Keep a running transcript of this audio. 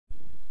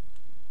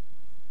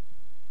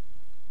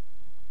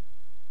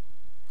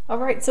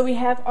Alright, so we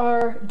have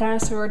our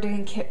dinosaur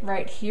digging kit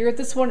right here.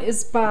 This one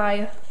is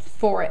by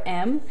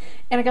 4M,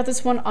 and I got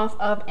this one off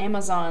of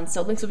Amazon,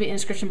 so links will be in the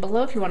description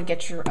below if you want to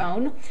get your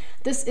own.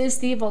 This is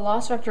the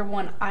Velociraptor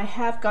one. I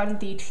have gotten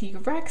the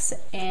T-Rex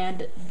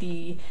and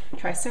the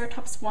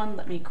Triceratops one.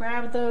 Let me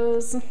grab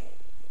those.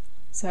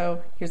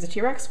 So here's the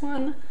T-Rex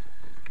one,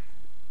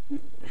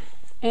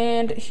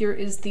 and here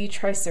is the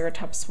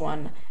Triceratops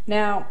one.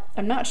 Now,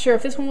 I'm not sure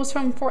if this one was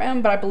from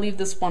 4M, but I believe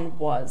this one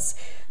was.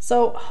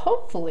 So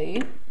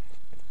hopefully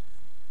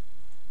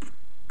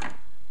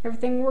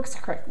everything works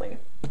correctly.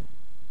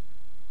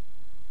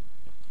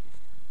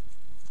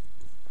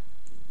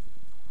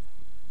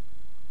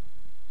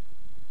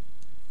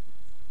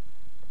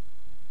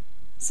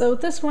 So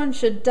this one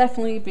should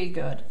definitely be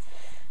good.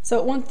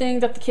 So one thing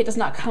that the kit does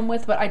not come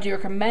with, but I do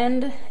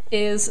recommend,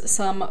 is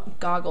some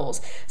goggles.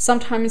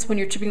 Sometimes when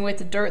you're chipping away at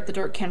the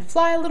dirt can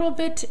fly a little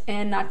bit,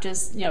 and not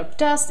just,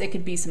 dust, it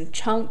could be some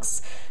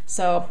chunks.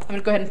 So I'm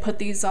gonna go ahead and put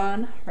these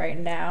on right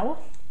now.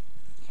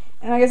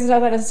 And I guess it's not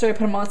that necessary to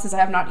put them on since I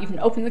have not even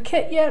opened the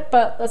kit yet,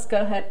 but let's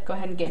go ahead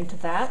and get into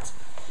that.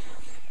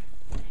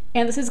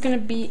 And this is gonna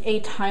be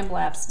a time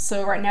lapse.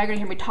 So right now you're gonna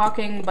hear me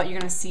talking, but you're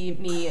gonna see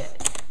me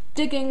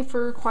digging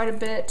for quite a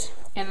bit,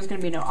 and there's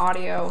gonna be no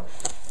audio.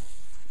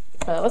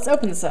 But let's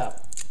open this up.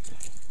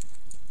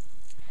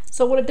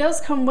 So what it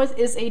does come with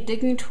is a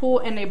digging tool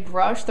and a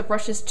brush. The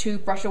brush is to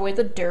brush away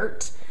the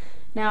dirt.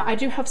 Now I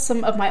do have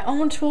some of my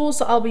own tools,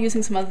 so I'll be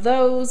using some of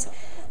those,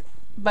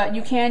 but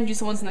you can use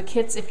the ones in the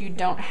kits if you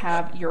don't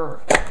have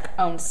your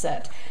own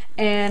set.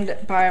 And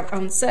by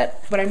own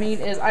set, what I mean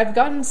is I've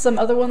gotten some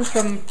other ones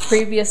from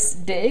previous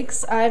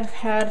digs. I've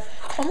had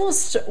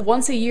almost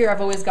once a year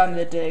I've always gotten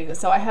to dig,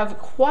 so I have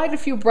quite a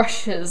few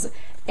brushes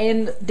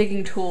and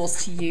digging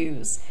tools to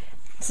use.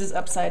 This is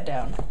upside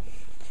down.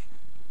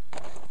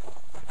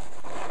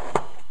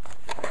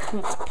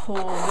 Let's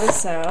pull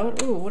this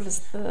out. Ooh, what is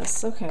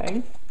this?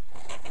 Okay.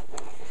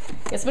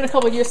 It's been a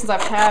couple years since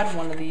I've had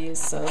one of these,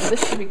 so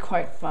this should be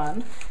quite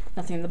fun.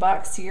 Nothing in the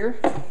box here.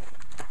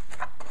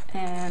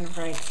 And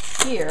right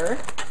here,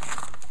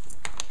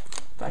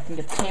 if I can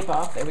get the tape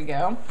off, there we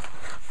go.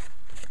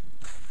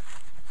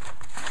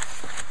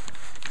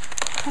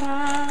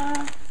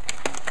 Ta-da!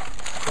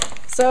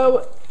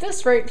 So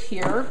this right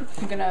here,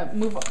 I'm gonna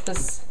move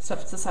this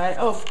stuff to the side.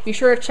 Oh, be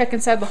sure to check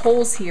inside the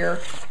holes here,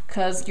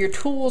 because your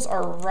tools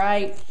are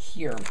right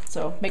here.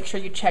 So make sure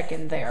you check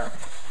in there.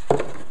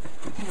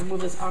 I'm gonna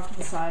move this off to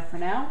the side for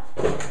now.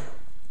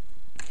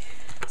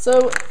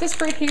 So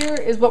this right here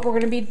is what we're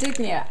going to be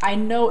digging at. I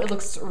know it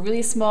looks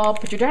really small,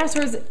 but your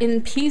dinosaur is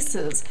in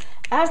pieces.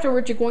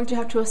 Afterwards, you're going to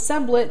have to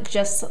assemble it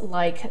just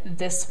like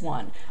this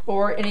one,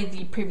 or any of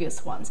the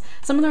previous ones.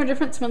 Some of them are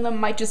different, some of them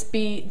might just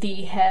be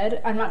the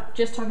head. I'm not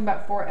just talking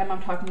about 4M,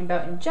 I'm talking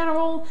about in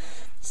general.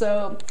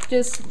 So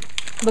just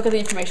look at the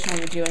information when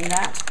you're doing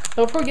that.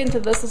 But before we get into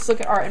this, let's look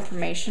at our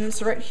information.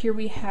 So right here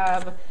we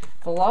have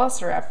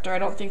Velociraptor. I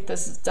don't think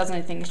this does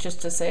anything. It's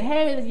just to say,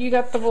 hey, you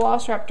got the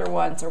Velociraptor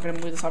one. So we're going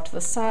to move this off to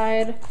the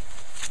side.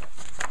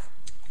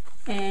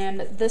 And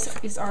this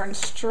is our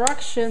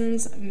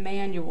instructions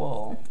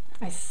manual,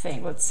 I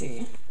think. Let's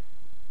see.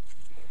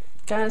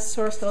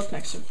 Dinosaur skeleton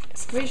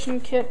excavation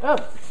kit.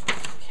 Oh,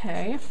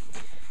 okay.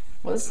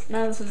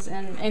 Now this is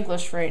in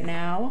English right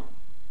now.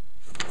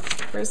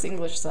 Where's the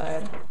English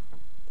side?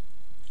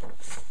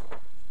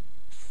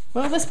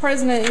 Well, this part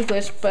isn't in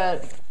English,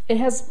 but it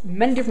has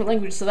many different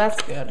languages, so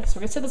that's good. So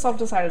we're gonna set this off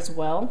to the side as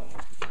well.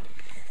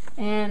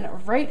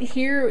 And right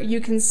here, you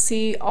can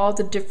see all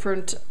the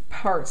different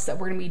parts that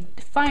we're gonna be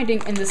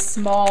finding in this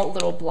small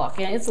little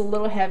block. And it's a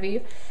little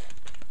heavy.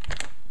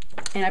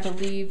 And I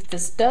believe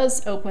this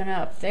does open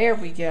up. There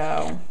we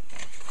go.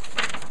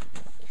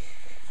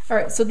 All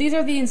right, so these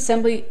are the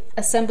assembly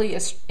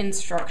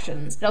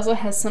instructions. It also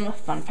has some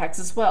fun facts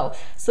as well.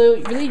 So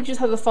really you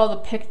just have to follow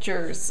the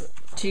pictures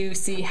to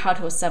see how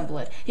to assemble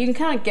it. You can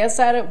kind of guess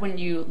at it when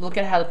you look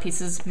at how the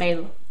pieces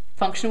may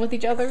function with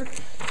each other.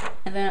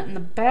 And then in the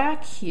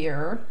back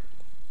here,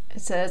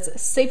 it says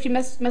safety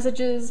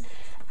messages.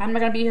 I'm not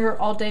gonna be here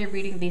all day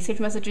reading these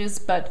safety messages,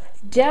 but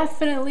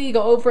definitely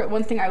go over it.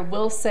 One thing I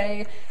will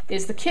say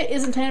is the kit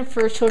is intended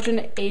for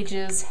children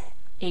ages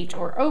 8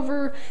 or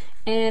over,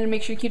 and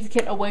make sure you keep the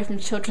kit away from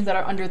children that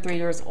are under 3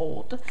 years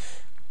old.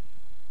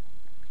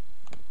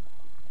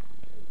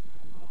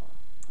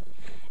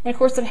 And of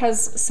course it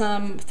has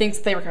some things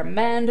that they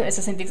recommend. It's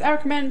the same things I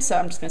recommend, so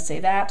I'm just gonna say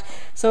that.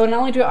 So not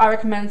only do I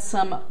recommend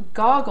some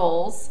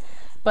goggles,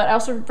 but I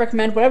also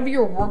recommend whatever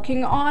you're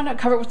working on,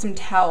 cover it with some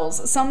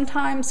towels.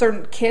 Sometimes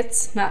certain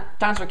kits, not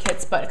dinosaur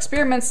kits, but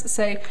experiments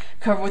say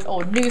cover with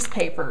old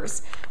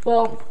newspapers.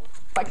 Well,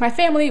 like my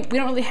family, we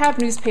don't really have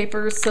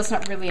newspapers, so it's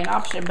not really an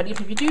option. But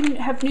even if you do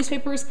have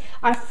newspapers,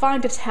 I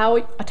find a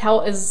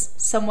towel is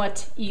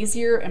somewhat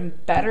easier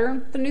and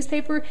better than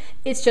newspaper.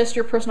 It's just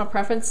your personal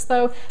preference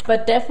though.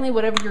 But definitely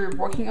whatever you're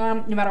working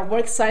on, no matter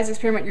what size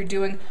experiment you're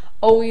doing,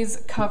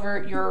 always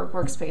cover your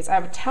workspace. I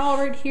have a towel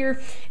right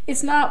here.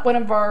 It's not one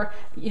of our,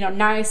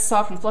 nice,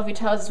 soft and fluffy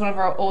towels. It's one of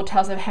our old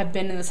towels that have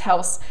been in this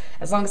house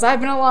as long as I've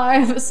been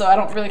alive. So I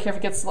don't really care if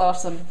it gets a lot of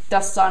some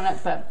dust on it,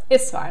 but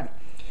it's fine.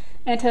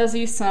 And it tells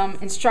you some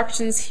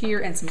instructions here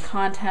and some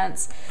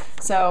contents.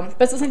 So,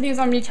 but it's the same thing as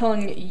I'm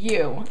telling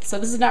you. So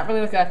this is not really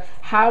like a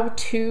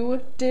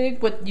how-to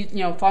dig, with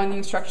following the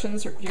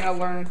instructions. You're gonna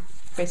learn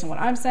based on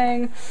what I'm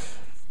saying.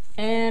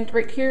 And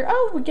right here,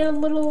 we get a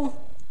little.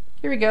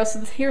 Here we go. So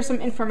here's some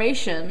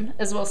information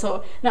as well.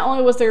 So not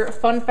only was there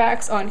fun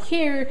facts on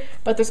here,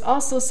 but there's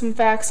also some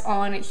facts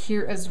on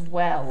here as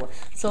well.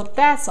 So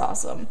that's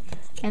awesome.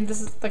 And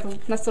this is like a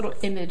nice little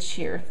image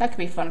here. That could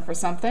be fun for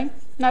something.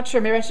 Not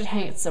sure, maybe I should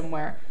hang it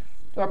somewhere.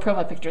 Or a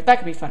profile picture, that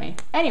could be funny.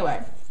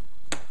 Anyway,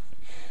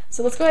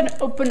 so let's go ahead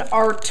and open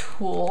our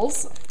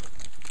tools.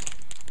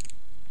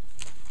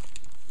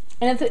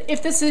 And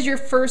if this is your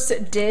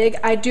first dig,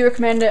 I do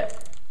recommend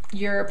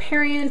your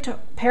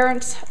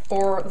parent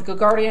or the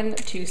guardian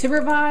to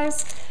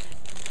supervise.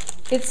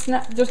 It's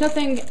not,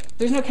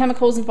 there's no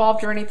chemicals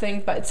involved or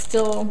anything, but it's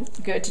still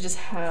good to just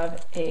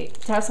have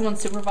someone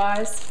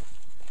supervise.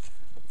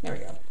 There we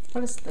go.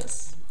 What is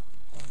this?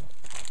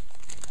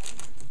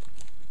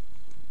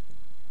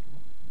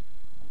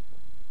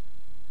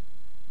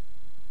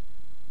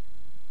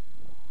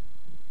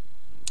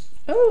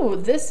 Oh,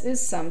 this is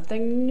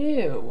something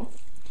new.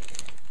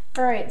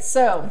 All right,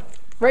 so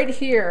right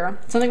here,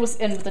 something was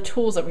in with the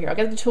tools over here. I'll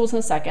get the tools in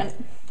a second.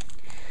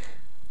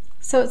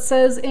 So it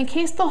says, in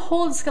case the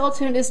whole of the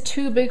skeleton is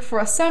too big for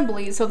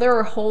assembly, so there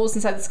are holes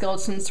inside the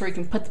skeleton so you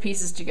can put the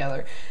pieces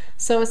together.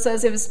 So it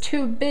says if it's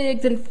too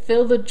big, then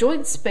fill the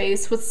joint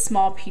space with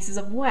small pieces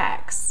of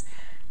wax.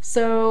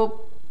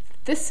 So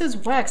this is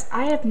wax.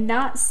 I have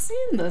not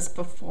seen this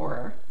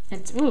before.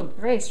 It's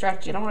very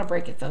stretchy. I don't want to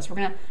break it though. So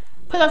we're gonna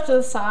put it off to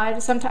the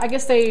side. Sometimes I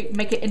guess they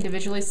make it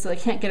individually so they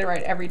can't get it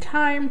right every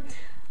time,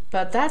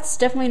 but that's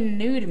definitely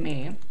new to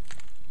me.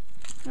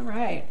 All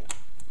right.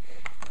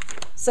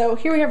 So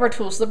here we have our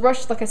tools. So the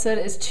brush, like I said,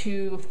 is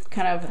to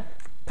kind of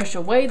push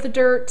away the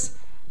dirt.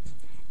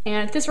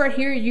 And this right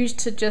here, used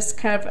to just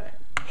kind of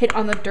hit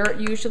on the dirt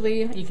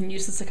usually. You can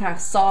use this to kind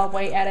of saw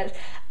away at it.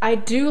 I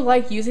do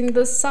like using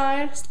this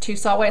side to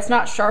saw away. It's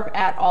not sharp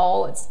at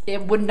all.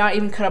 It would not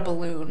even cut a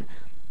balloon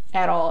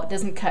at all. It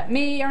doesn't cut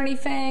me or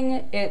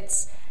anything.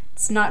 It's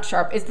not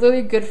sharp. It's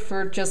literally good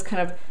for just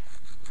kind of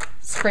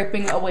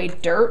scraping away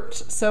dirt.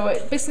 So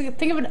basically,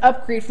 think of an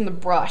upgrade from the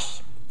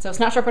brush. So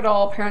it's not sharp at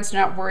all. Parents, do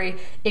not worry.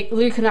 It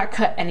literally could not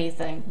cut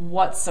anything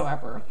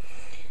whatsoever.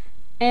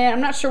 And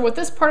I'm not sure what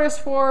this part is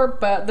for,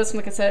 but this one,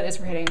 like I said, is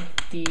for hitting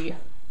the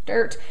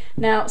dirt.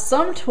 Now,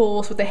 some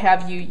tools, what they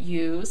have you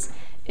use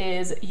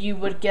is you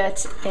would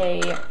get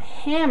a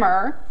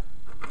hammer.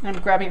 I'm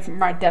grabbing it from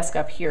my desk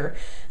up here.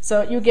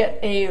 So you get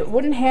a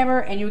wooden hammer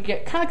and you would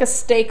get kind of like a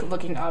stake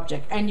looking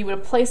object, and you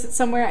would place it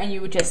somewhere and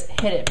you would just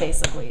hit it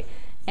basically.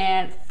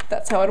 And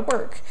that's how it would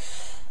work.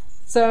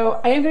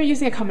 So I am going to be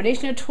using a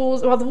combination of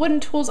tools. While the wooden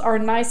tools are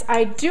nice,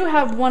 I do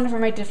have one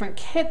from my different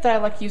kit that I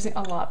like using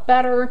a lot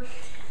better.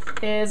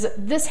 Is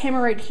this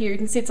hammer right here. You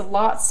can see it's a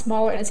lot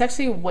smaller and it's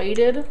actually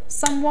weighted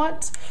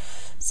somewhat.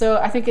 So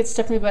I think it's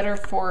definitely better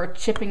for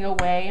chipping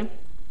away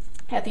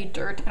at the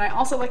dirt. And I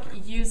also like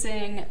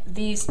using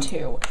these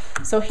two.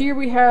 So here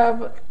we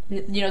have,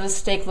 the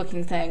stake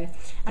looking thing.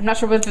 I'm not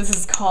sure what this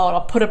is called.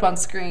 I'll put it up on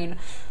screen.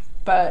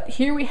 But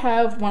here we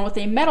have one with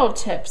a metal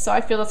tip. So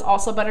I feel that's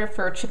also better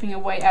for chipping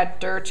away at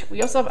dirt.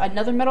 We also have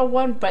another metal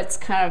one, but it's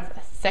kind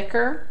of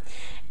thicker.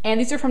 And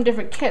these are from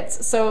different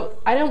kits.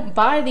 So I don't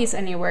buy these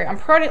anywhere.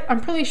 I'm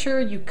pretty sure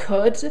you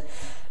could,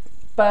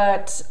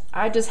 but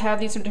I just have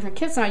these from different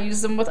kits and I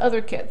use them with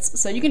other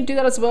kits. So you can do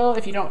that as well.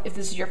 If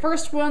this is your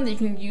first one, then you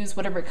can use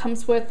whatever it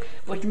comes with,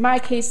 which in my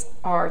case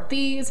are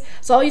these.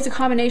 So I'll use a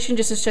combination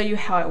just to show you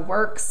how it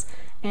works.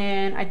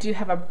 And I do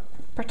have a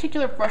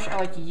particular brush I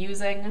like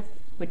using,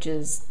 which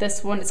is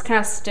this one. It's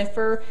kind of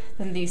stiffer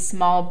than the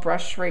small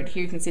brush right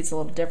here. You can see it's a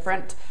little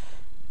different.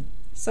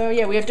 So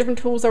yeah, we have different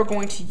tools that we're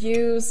going to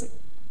use.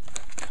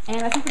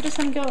 And I think we're just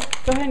gonna go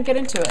ahead and get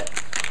into it.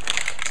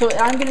 So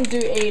I'm gonna do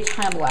a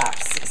time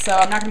lapse. So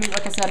I'm not gonna be,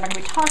 like I said, I'm not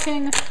gonna be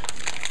talking.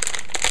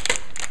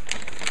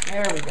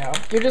 There we go.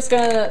 You're just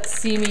gonna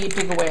see me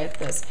dig away at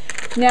this.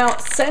 Now,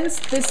 since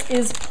this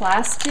is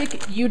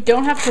plastic, you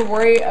don't have to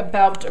worry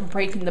about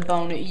breaking the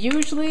bone.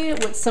 Usually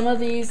with some of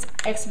these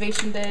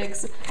excavation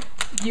digs,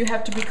 you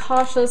have to be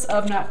cautious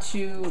of not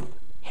to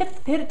hit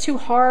it too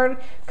hard,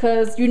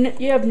 because you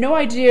have no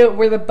idea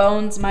where the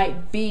bones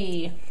might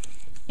be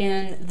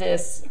in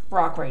this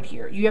rock right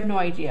here. You have no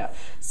idea.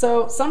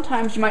 So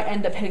sometimes you might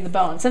end up hitting the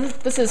bone. Since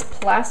this is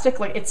plastic,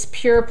 like it's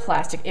pure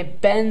plastic, it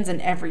bends and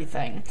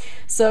everything.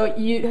 So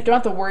you don't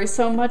have to worry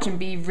so much and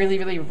be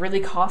really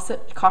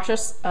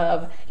cautious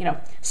of, you know,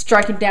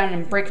 striking down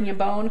and breaking a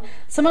bone.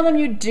 Some of them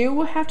you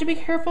do have to be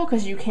careful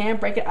because you can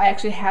break it. I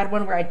actually had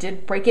one where I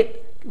did break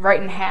it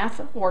right in half,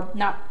 or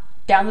not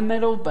down the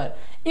middle, but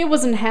it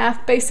was in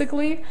half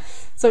basically.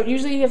 So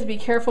usually you have to be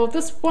careful.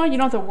 This one, you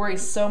don't have to worry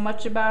so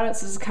much about it.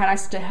 So this is kind of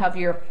nice to have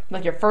your,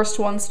 like your first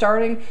one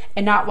starting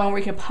and not one where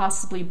you could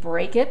possibly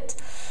break it.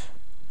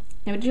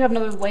 And we do have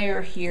another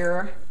layer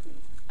here,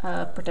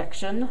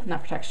 protection,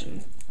 not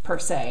protection per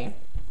se.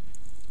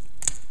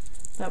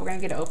 But we're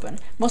gonna get it open.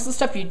 Most of the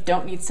stuff you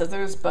don't need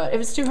scissors, but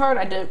if it's too hard,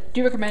 I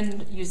do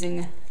recommend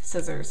using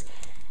scissors.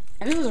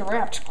 And this is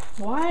wrapped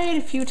quite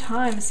a few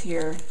times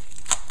here.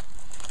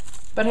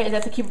 But hey, they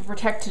have to keep it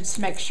protected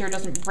to make sure it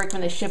doesn't break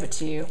when they ship it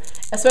to you.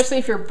 Especially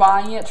if you're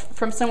buying it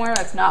from somewhere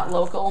that's not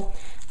local.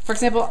 For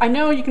example, I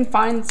know you can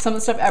find some of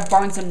the stuff at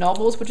Barnes &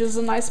 Noble's, which is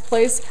a nice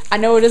place. I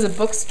know it is a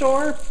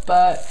bookstore,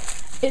 but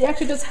it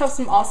actually does have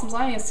some awesome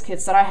science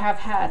kits that I have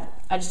had.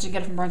 I just didn't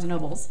get it from Barnes &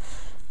 Noble's.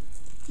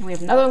 And we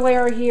have another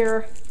layer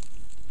here.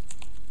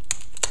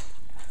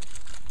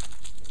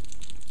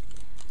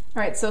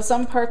 Alright, so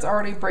some parts are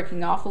already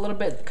breaking off a little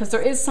bit because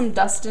there is some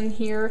dust in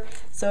here,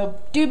 so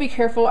do be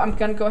careful. I'm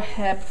going to go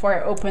ahead before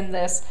I open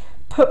this,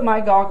 put my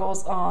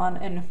goggles on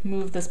and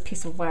move this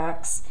piece of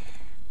wax.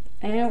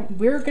 And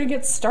we're going to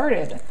get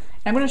started. And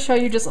I'm going to show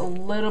you just a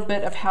little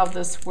bit of how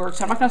this works.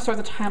 I'm not going to start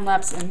the time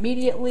lapse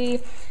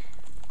immediately,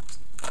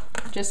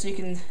 just so you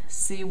can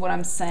see what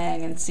I'm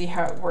saying and see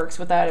how it works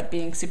without it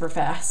being super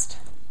fast.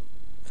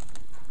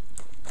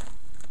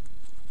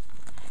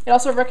 It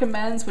also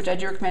recommends, which I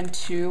do recommend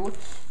too,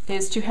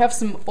 is to have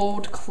some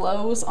old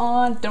clothes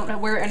on.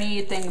 Don't wear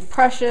anything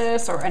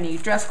precious or any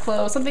dress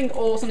clothes, something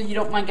old, something you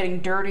don't mind getting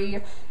dirty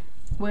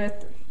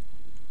with.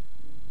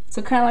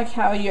 So kind of like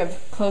how you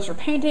have clothes for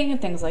painting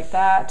and things like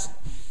that.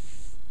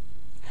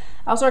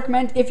 I also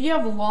recommend, if you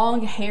have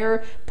long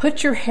hair,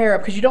 put your hair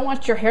up because you don't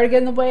want your hair to get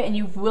in the way and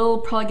you will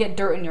probably get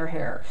dirt in your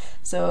hair.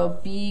 So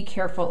be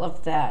careful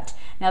of that.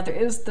 Now there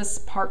is this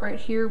part right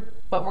here,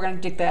 but we're going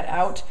to dig that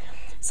out.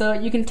 So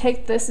you can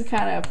take this and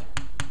kind of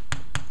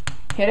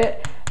hit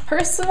it.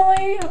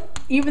 Personally,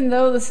 even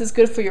though this is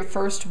good for your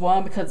first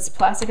one because it's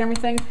plastic and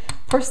everything,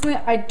 personally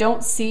I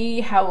don't see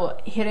how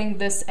hitting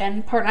this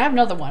end part, and I have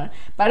another one,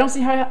 but I don't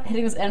see how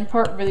hitting this end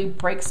part really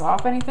breaks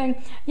off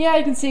anything. Yeah,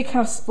 you can see it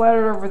kind of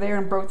splattered over there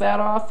and broke that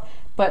off,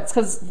 but it's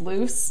because it's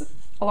loose.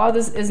 A lot of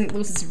this isn't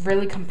loose, it's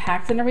really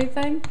compact and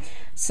everything.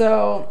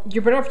 So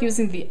you're better off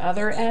using the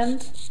other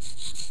end.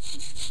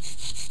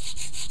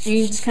 And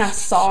you can just kind of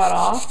saw it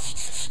off.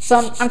 So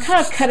I'm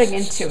kind of cutting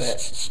into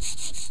it.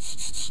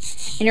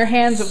 And your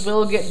hands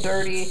will get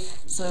dirty,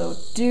 so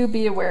do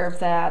be aware of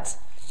that.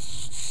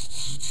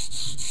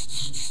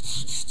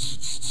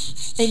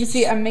 And you can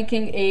see I'm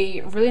making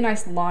a really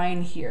nice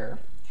line here.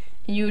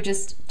 And you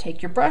just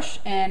take your brush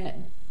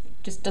and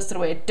just dust it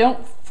away.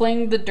 Don't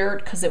fling the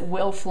dirt because it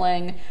will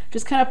fling.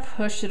 Just kind of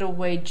push it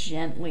away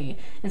gently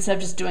instead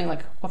of just doing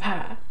like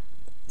wha-pa.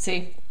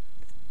 See?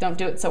 Don't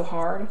do it so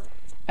hard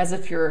as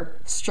if you're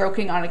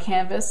stroking on a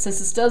canvas. Since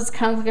this does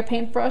kind of look like a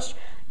paintbrush,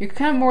 you're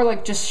kind of more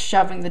like just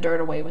shoving the dirt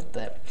away with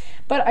it.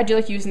 But I do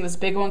like using this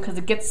big one because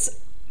it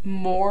gets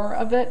more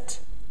of it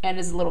and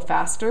is a little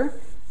faster.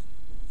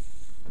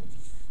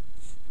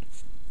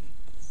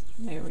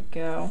 There we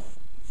go.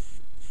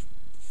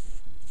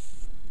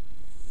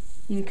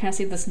 You can kind of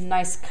see this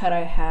nice cut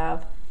I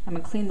have. I'm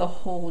going to clean the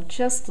hole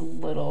just a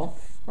little,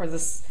 or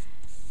this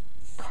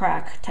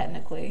crack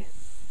technically.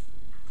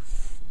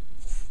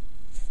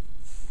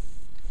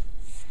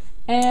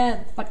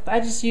 And like I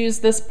just use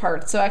this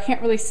part, so I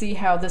can't really see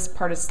how this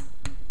part is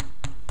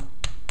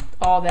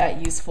all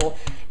that useful.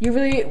 You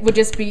really would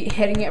just be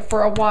hitting it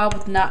for a while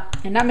with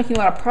not making a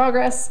lot of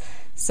progress.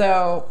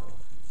 So,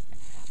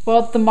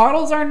 well, the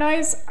models are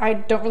nice. I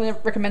don't really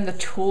recommend the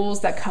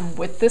tools that come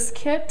with this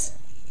kit.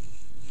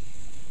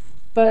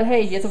 But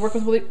hey, you have to work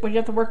with what you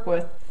have to work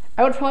with.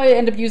 I would probably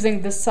end up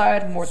using this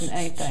side more than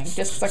anything, just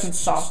because I can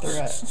saw through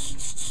it.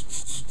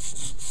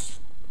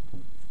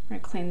 I'm gonna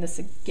clean this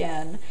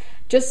again,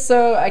 just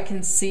so I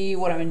can see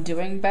what I'm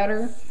doing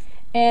better.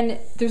 And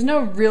there's no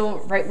real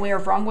right way or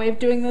wrong way of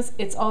doing this.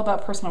 It's all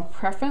about personal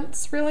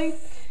preference, really.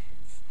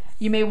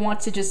 You may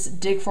want to just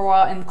dig for a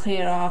while and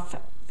clean it off,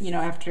 you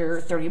know, after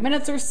 30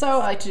 minutes or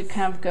so. I like to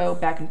kind of go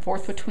back and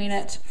forth between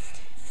it.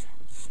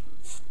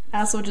 I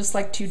also just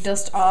like to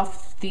dust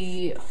off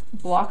the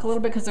block a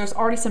little bit because there's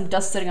already some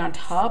dust sitting on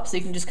top, so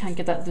you can just kind of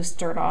get that loose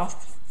dirt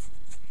off.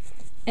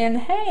 And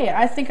hey,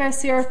 I think I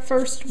see our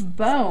first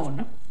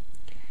bone.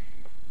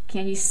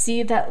 Can you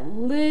see that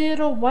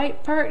little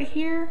white part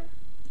here?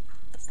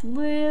 This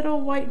little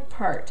white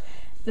part.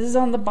 This is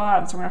on the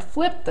bottom, so we're gonna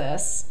flip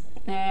this,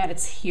 and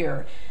it's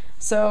here.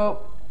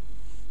 So,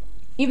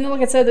 even though,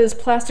 like I said, this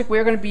is plastic,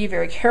 we're gonna be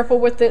very careful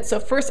with it. So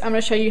first, I'm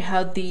gonna show you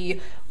how the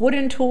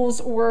wooden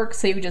tools work.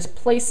 So you just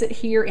place it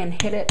here and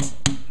hit it.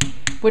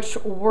 which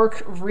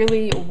worked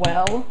really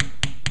well.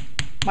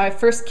 My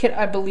first kit,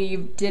 I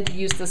believe, did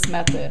use this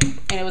method,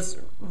 and it was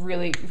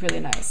really, really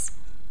nice.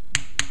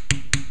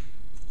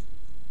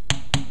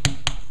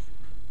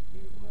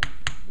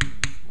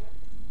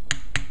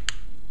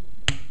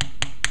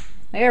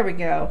 There we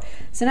go.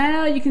 So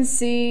now you can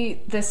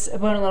see this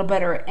bone a little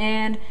better,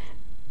 and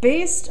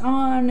based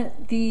on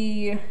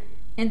the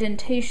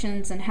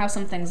indentations and how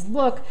some things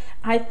look,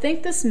 I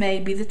think this may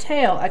be the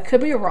tail. I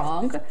could be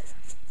wrong,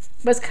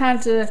 but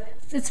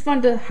it's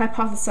fun to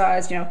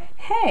hypothesize,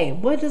 hey,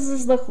 what does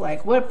this look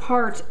like? What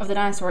part of the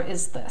dinosaur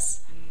is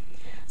this?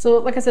 So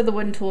like I said, the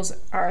wooden tools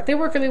they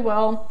work really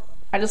well.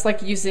 I just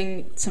like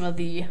using some of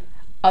the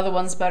other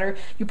ones better.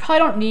 You probably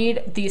don't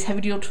need these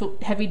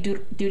heavy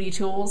duty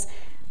tools.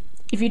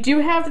 If you do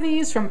have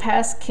these from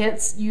past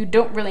kits, you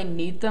don't really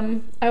need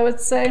them, I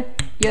would say.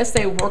 Yes,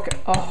 they work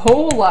a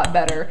whole lot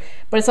better,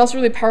 but it's also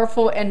really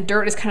powerful and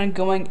dirt is kind of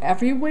going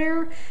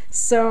everywhere.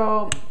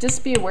 So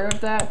just be aware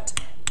of that.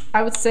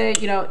 I would say,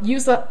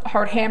 use the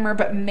hard hammer,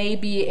 but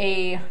maybe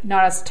a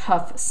not as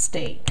tough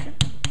stake.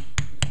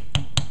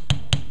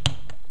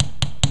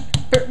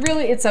 But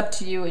really, it's up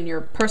to you and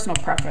your personal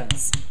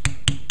preference.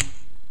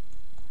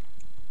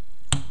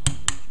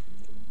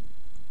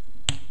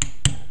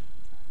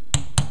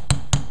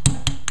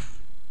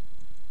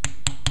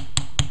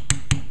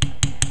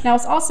 Now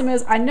what's awesome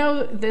is, I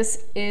know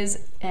this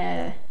is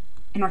an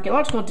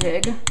archaeological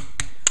dig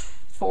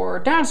for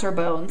dinosaur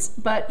bones,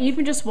 but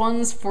even just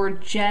ones for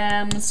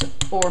gems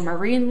or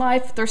marine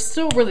life, they're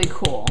still really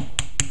cool.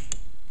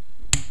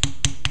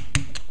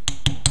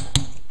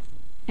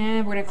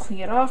 And we're gonna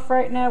clean it off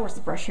right now. Where's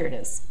the brush? Here it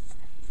is.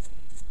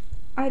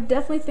 I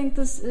definitely think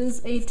this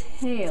is a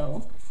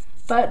tail,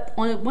 but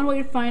only one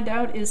way to find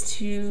out is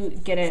to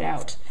get it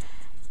out.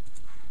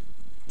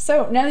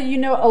 So now that you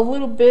know a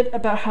little bit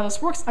about how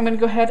this works, I'm going to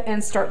go ahead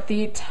and start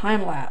the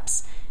time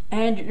lapse.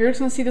 And you're just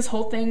going to see this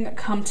whole thing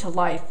come to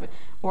life,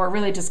 or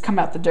really just come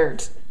out the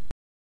dirt.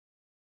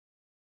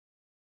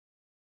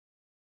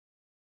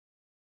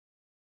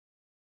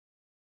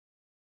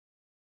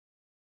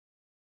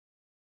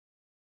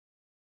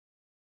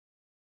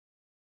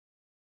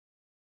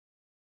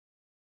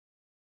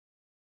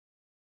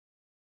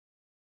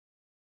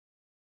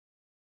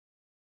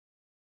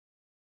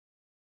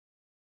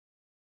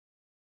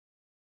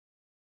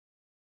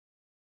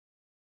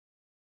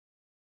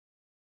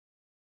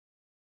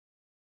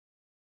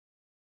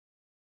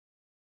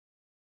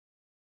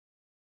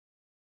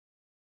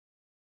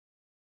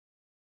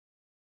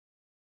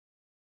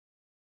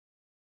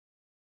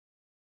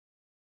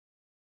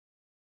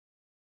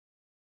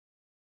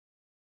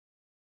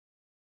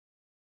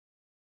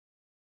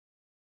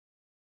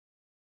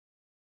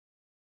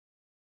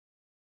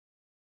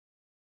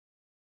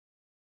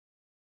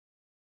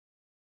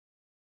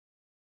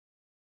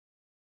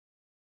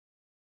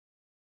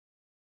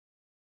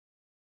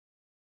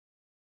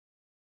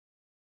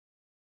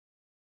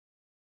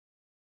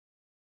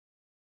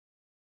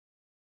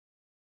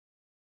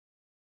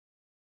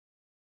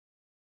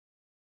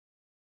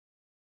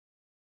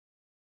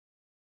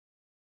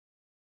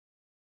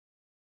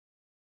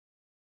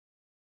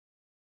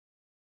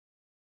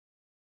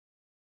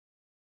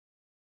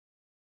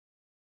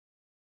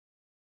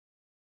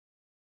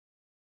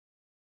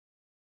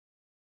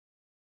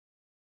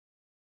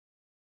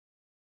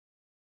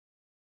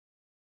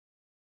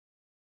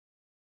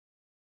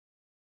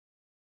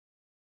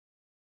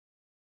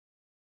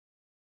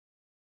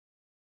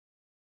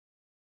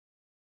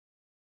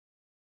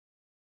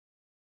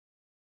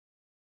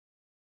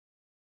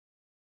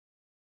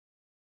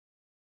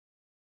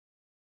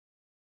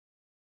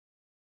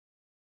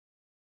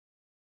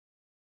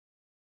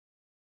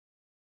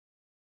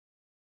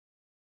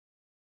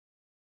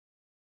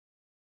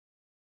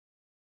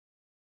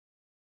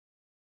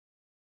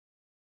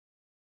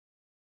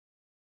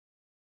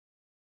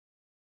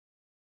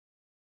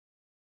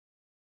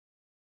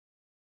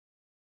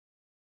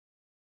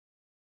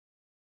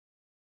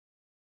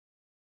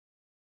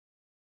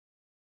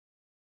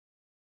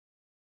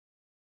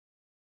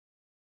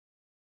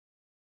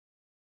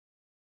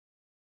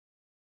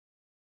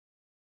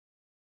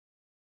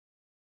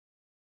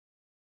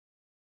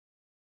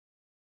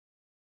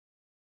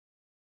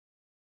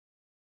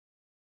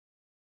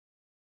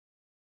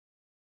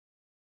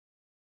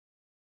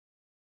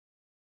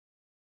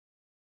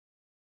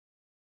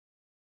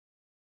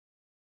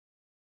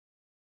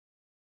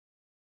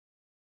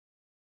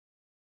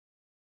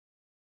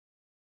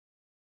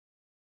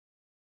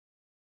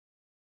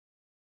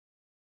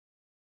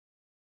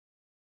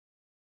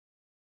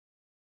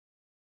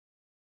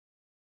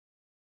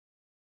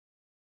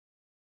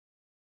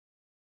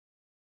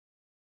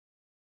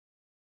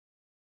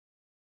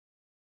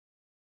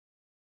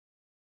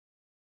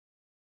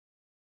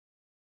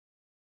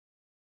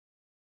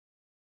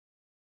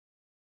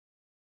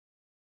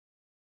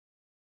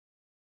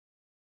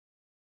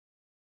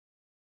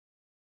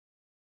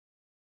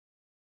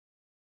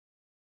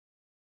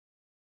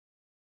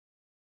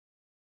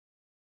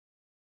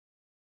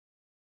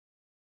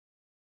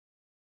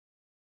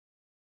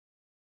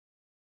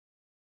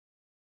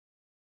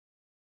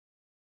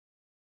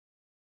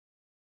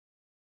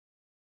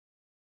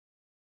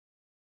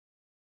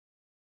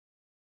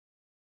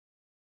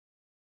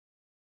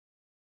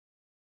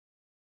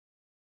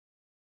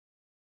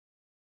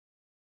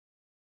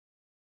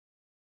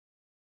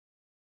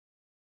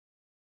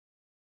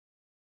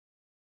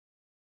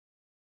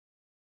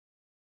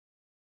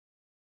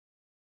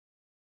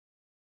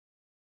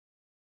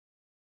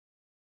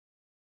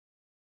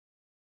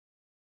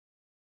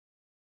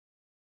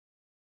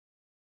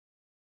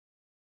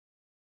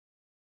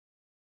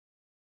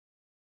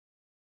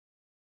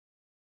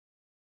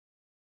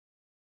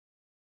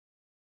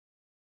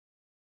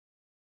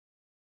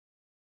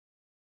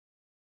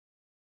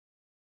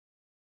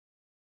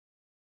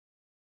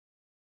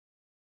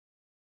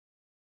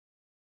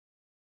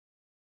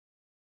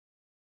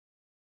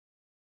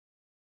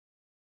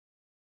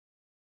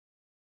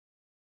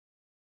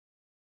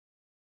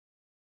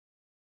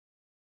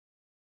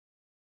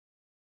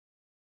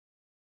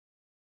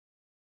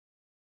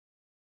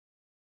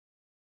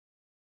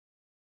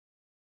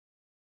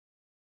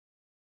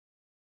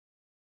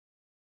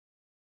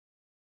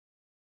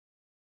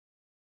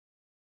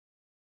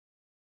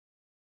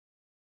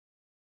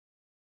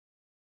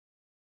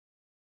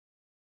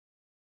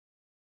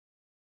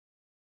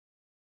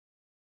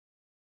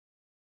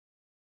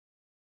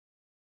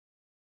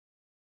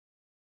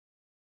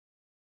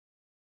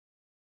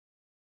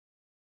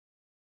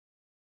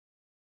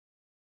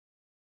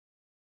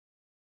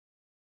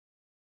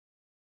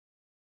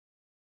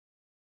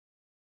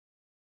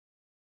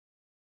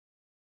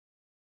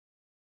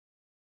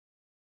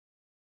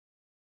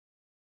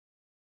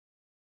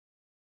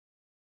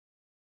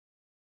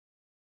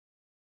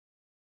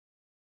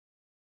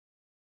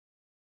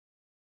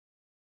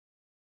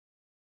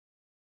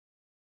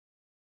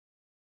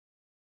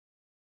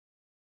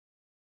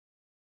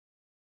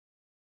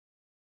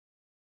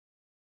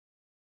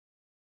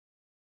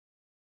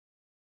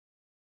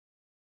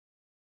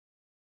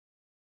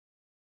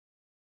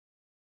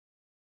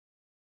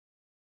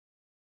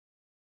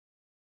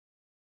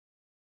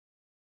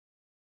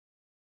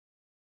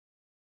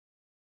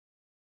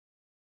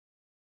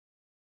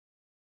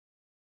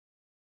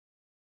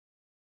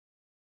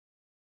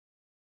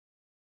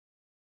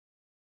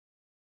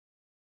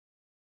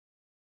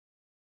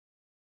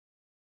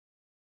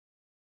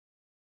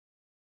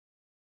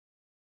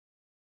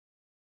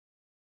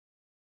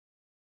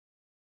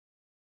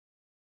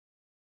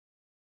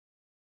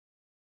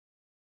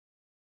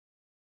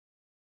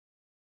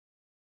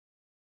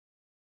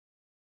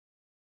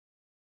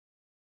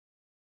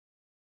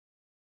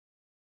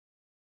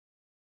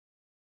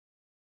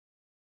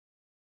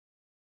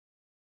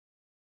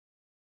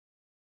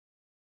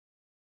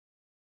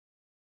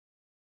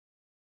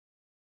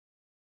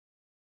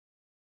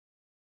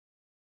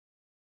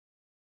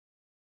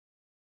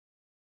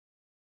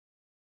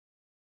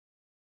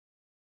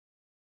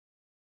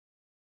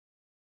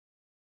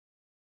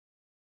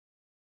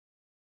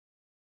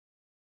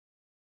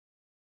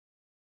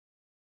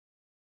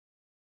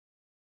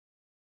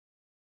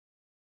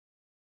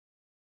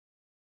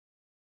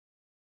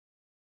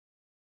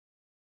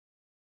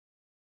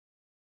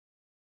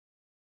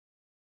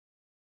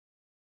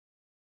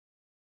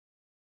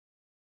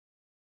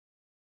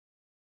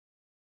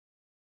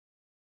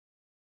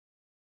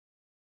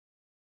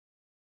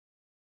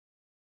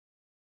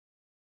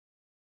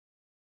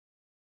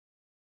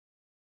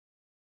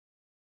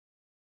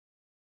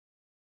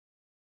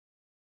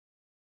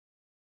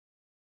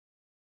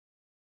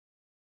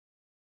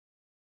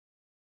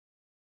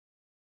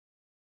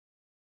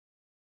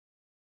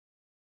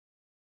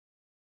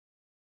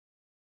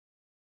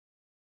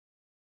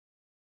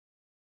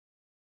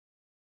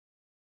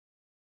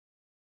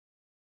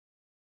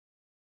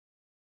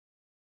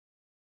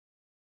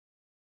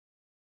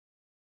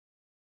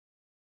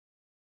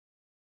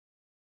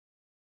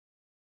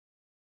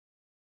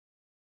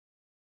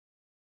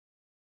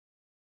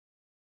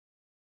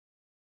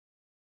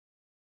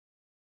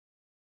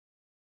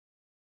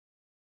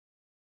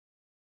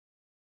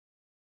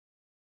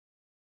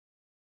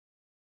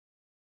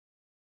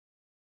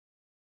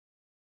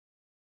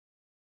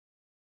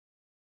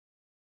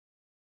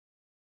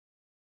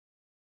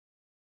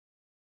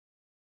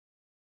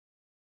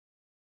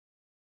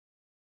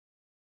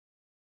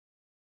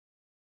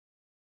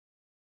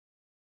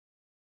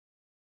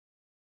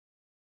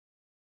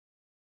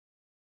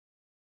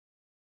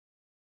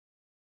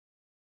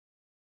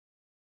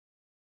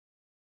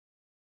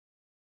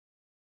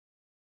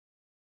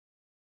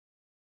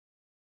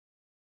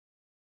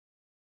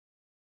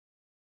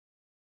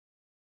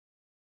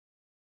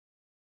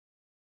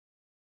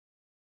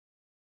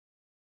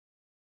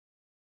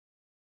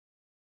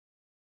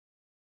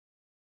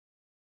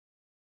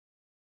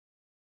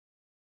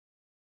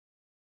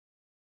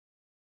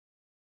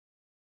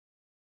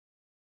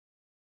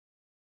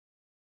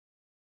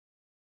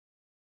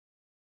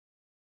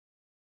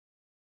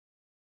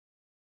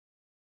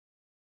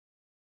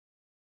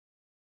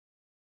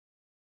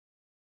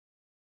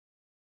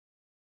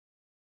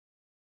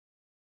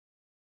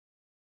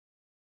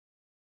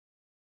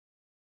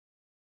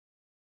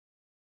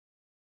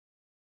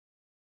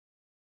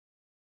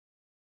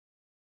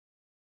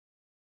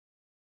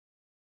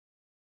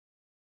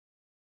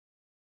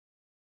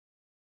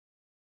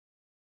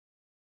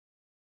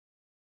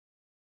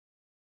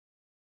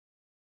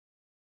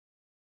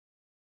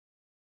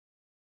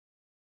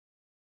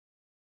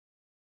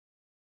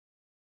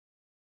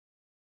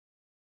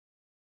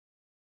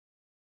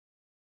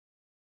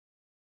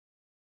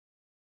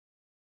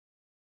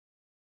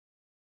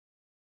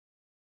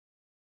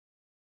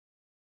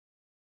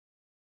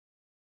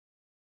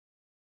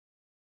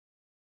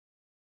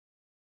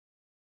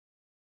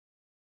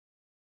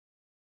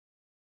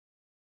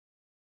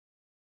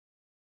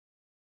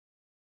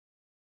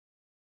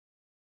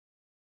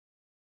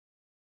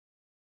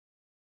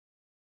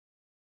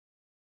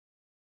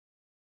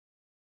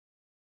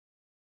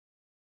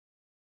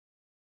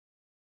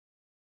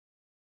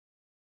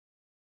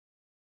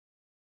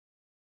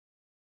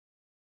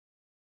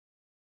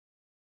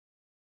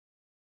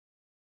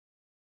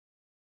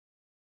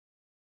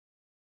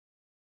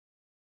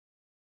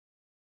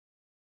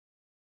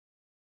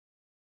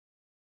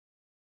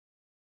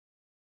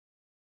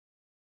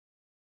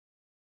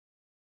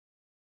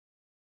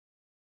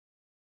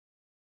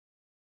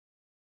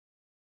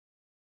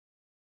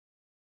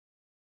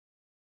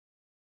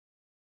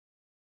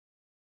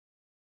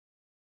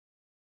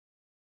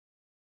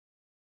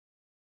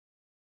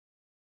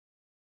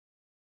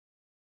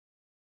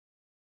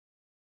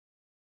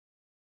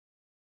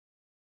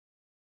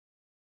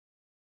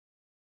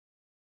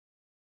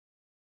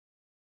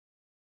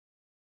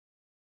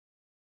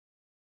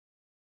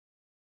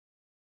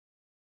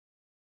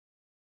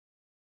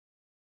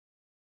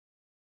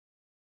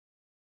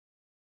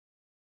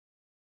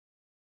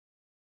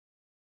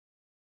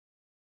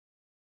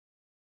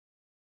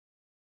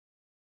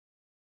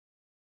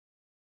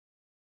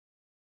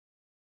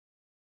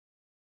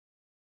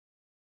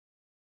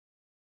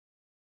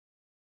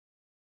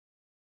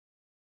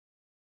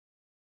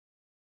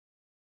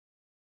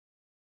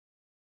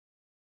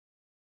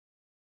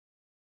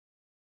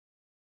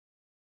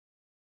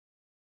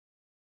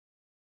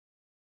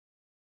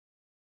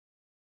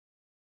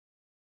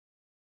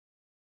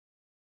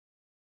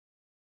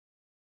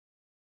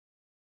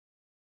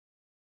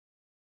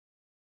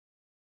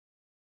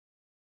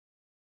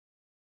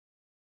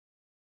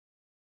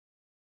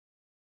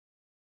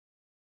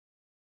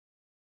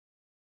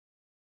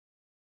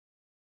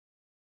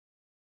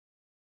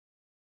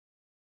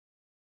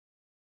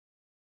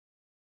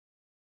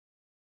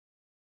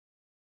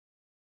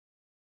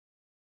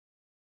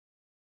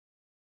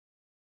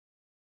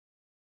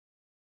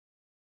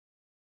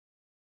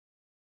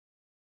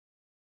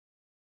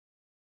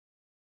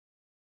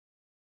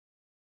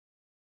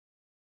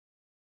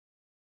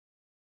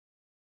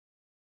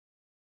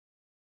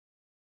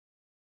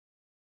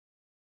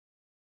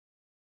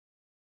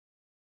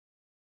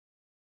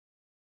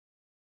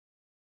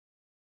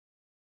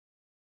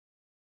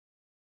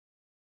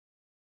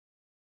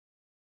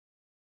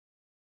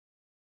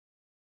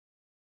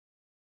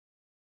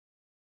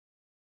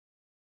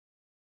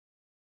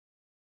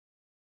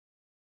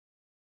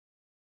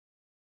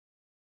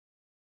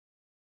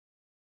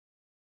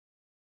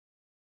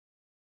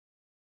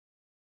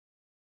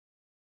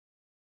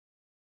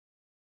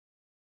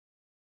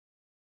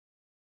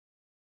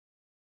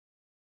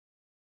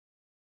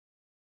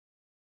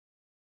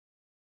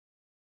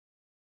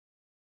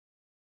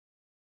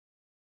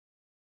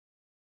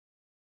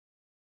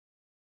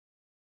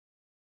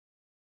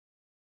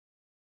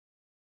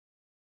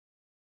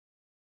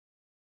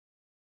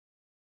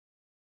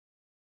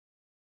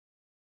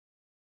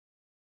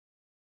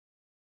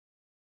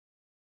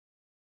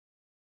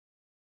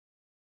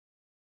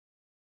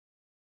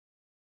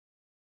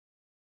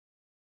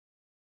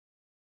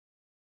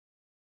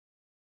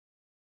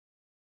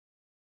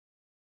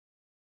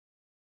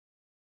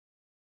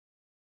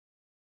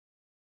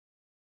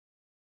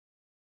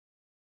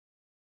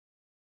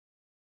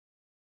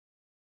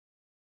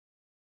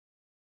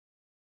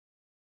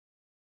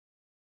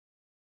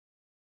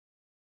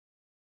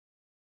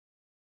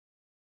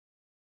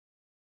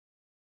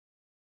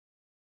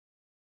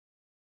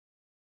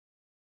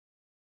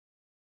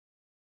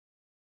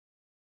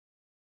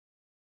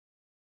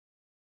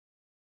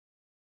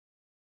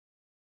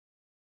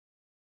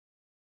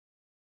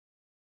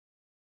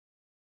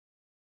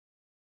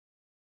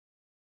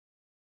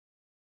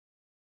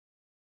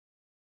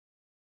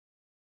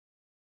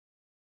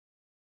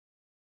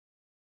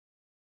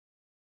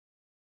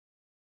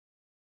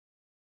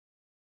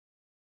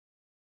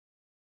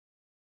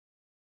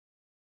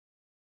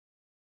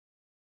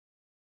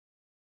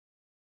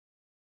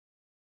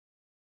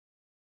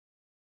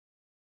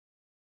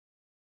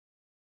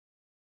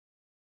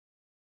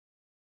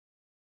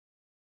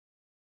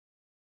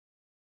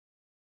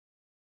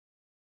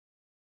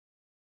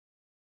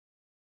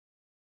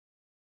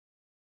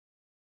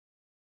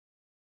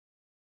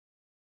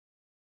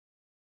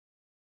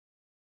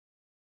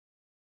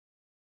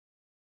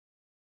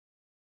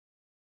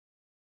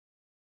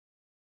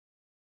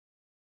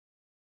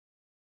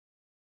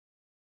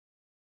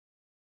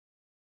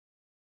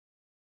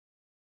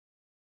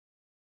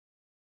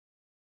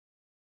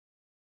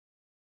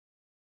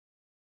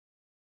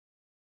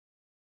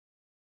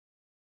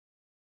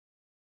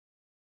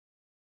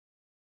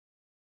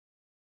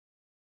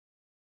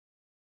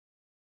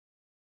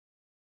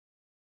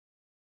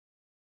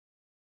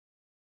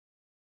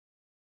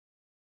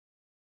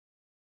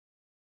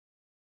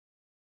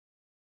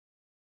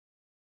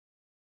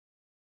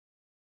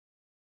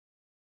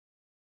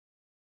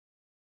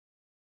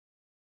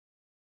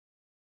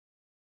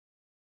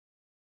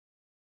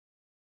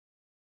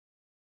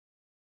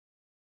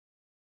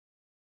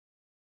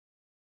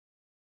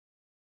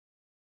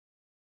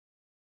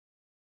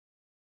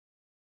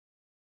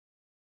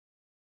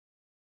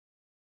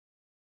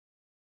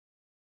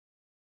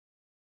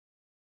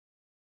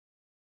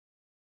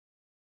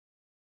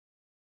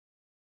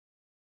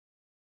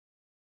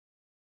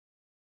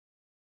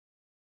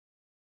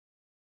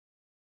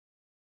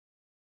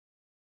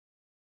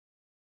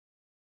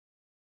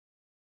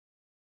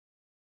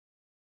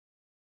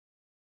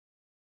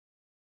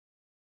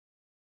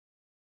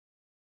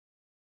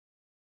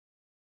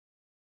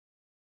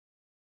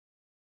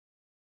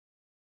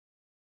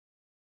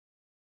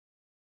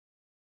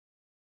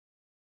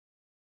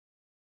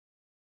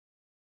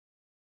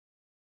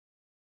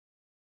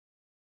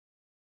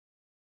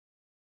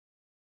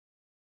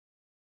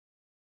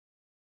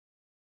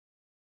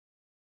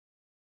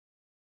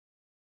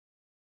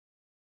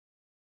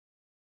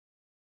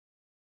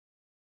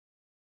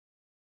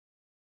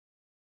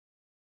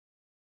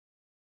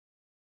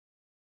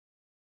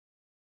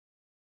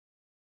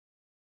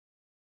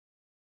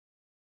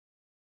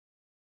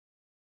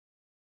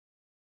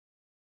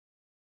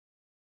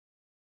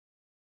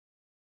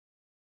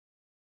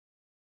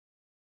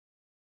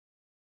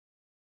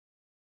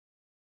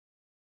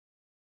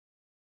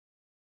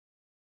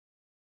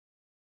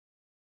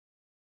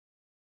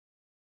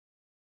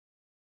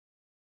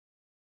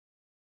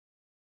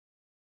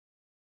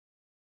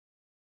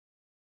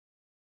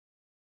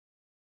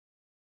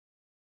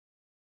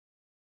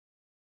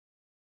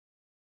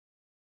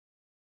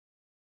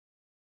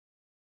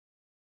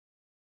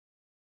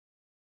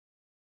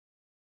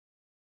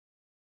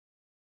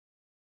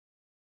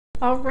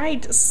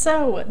 Alright,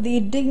 so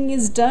the digging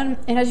is done,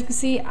 and as you can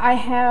see, I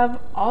have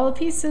all the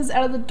pieces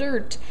out of the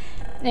dirt.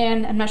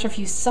 And I'm not sure if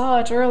you saw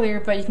it earlier,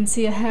 but you can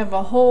see I have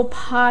a whole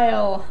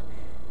pile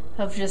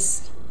of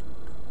just,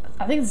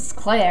 I think this is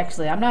clay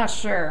actually, I'm not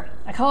sure.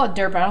 I call it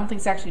dirt, but I don't think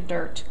it's actually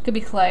dirt. Could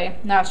be clay,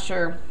 not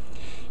sure.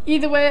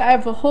 Either way, I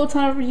have a whole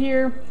ton over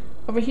here.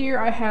 Over here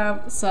I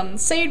have some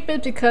saved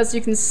bits because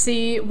you can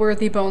see where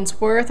the bones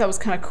were. That was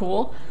kind of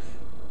cool.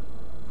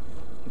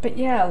 But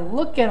yeah,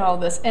 look at all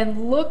this,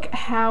 and look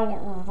how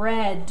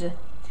red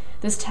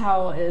this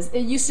towel is. It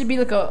used to be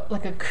like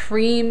a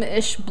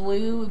cream-ish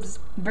blue. It was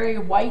very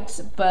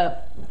white,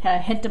 but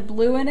had a hint of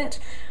blue in it.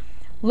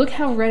 Look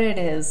how red it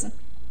is.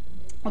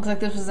 Looks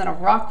like this was in a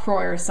rock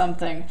quarry or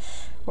something,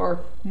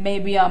 or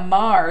maybe on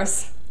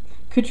Mars.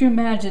 Could you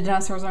imagine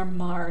dinosaurs on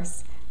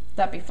Mars?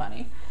 That'd be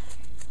funny.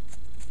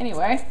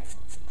 Anyway,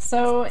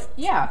 so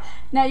yeah.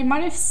 Now you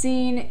might have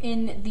seen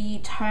in the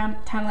time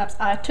lapse,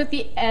 I took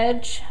the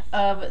edge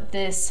of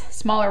this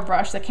smaller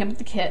brush that came with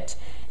the kit,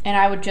 and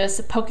I would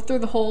just poke it through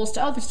the holes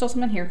to, oh, there's still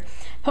some in here.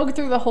 Poke it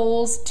through the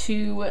holes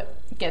to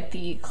get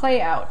the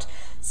clay out.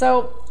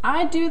 So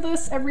I do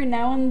this every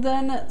now and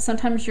then.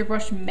 Sometimes your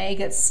brush may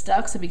get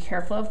stuck, so be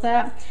careful of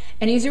that.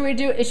 An easier way to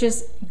do it is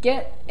just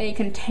get a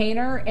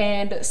container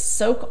and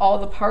soak all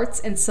the parts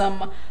in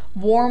some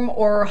warm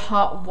or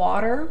hot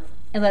water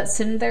and let it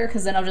sit in there,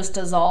 because then it'll just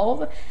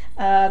dissolve.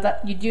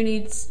 That you do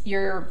need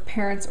your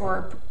parents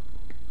or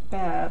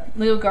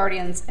legal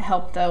guardians'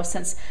 help though,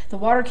 since the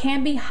water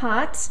can be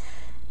hot.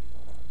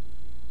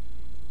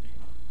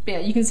 But yeah,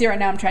 you can see right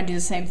now I'm trying to do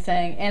the same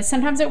thing, and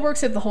sometimes it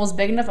works if the hole's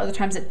big enough, other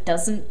times it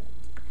doesn't.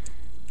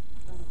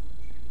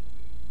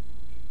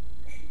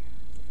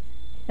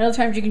 And other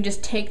times you can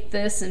just take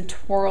this and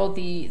twirl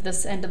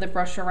this end of the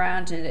brush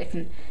around and it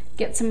can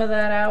get some of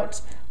that out.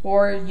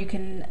 Or you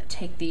can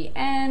take the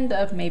end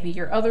of maybe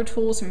your other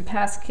tools from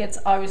past kits.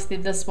 Obviously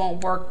this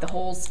won't work, the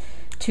hole's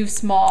too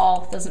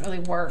small, doesn't really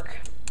work.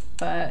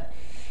 But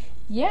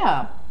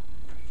yeah.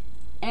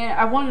 And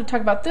I wanted to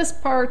talk about this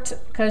part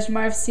because you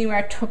might have seen where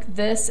I took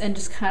this and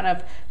just kind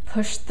of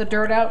pushed the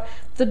dirt out.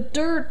 The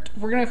dirt,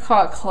 we're gonna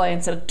call it clay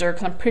instead of dirt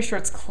because I'm pretty sure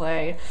it's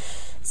clay.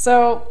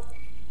 So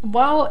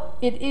while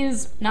it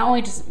is not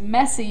only just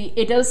messy,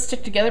 it does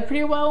stick together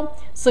pretty well.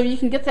 So if you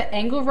can get the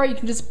angle right, you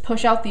can just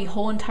push out the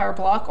whole entire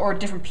block or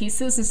different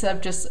pieces instead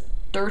of just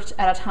dirt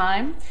at a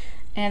time.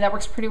 And that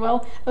works pretty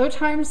well. Other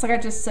times, like I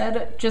just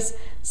said, just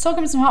soak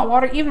them in some hot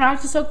water. Even I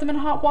have to soak them in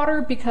hot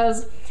water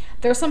because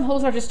there are some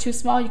holes that are just too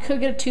small. You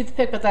could get a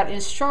toothpick, but that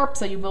is sharp,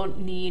 so you will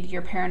need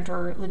your parent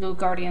or legal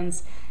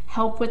guardian's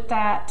help with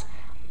that.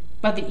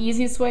 But the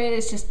easiest way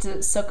is just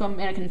to soak them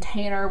in a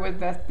container, whether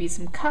that be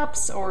some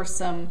cups or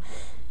some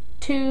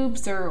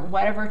tubes or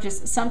whatever,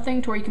 just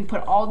something to where you can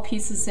put all the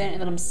pieces in and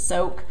let them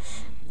soak.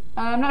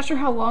 I'm not sure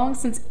how long,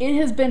 since it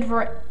has been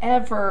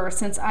forever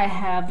since I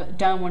have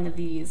done one of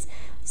these.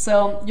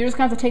 So you're just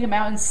gonna have to take them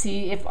out and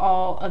see if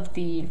all of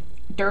the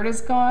dirt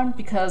is gone,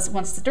 because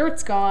once the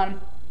dirt's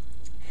gone,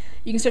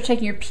 you can start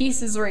taking your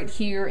pieces right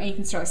here and you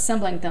can start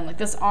assembling them. Like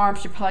this arm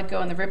should probably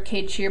go in the rib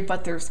cage here,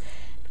 but there's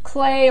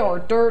clay or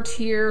dirt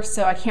here,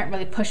 so I can't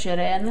really push it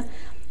in.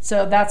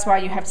 So that's why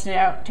you have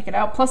to take it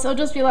out. Plus it'll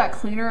just be a lot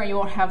cleaner and you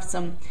won't have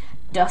some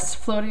dust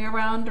floating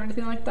around or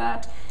anything like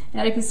that.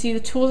 Now you can see the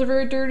tools are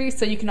very dirty,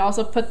 so you can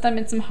also put them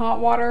in some hot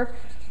water.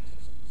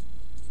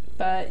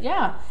 But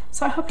yeah,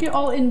 so I hope you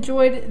all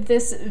enjoyed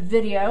this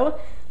video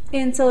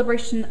in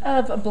celebration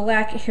of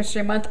Black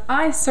History Month.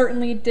 I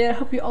certainly did. I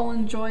hope you all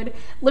enjoyed.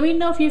 Let me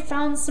know if you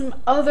found some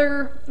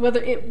other,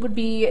 whether it would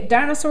be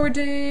dinosaur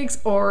digs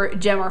or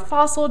gem or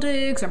fossil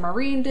digs or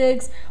marine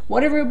digs,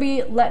 whatever it would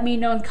be, let me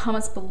know in the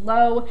comments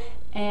below.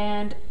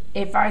 And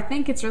if I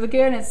think it's really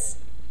good and it's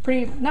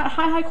pretty, not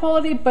high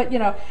quality, but you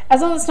know,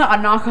 as long as it's not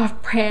a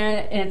knockoff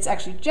brand and it's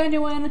actually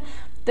genuine,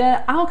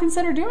 then I'll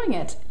consider doing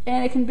it.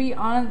 And it can be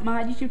on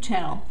my YouTube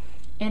channel.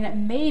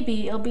 And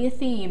maybe it'll be a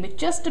theme. It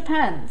just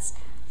depends.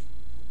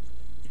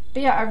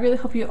 But yeah, I really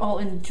hope you all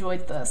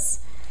enjoyed this.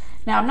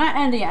 Now, I'm not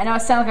ending it. I know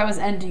it sounded like I was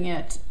ending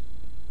it,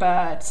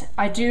 but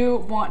I do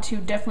want to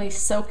definitely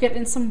soak it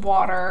in some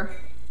water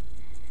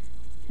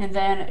and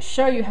then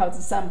show you how it's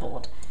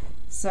assembled.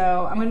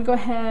 So I'm going to go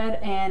ahead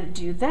and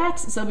do that.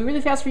 So it'll be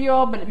really fast for you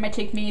all, but it might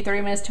take me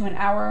 30 minutes to an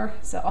hour.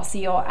 So I'll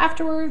see you all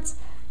afterwards.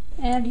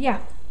 And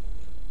yeah.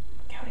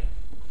 Cody,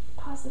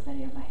 pause the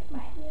video. My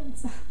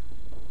hands.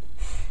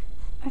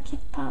 I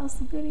can't pause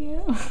the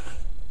video.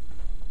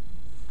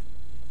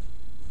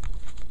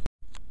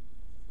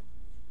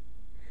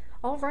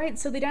 Alright,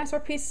 so the dinosaur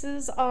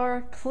pieces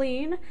are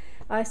clean.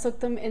 I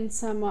soaked them in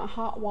some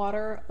hot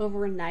water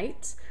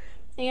overnight.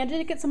 And I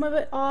did get some of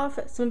it off.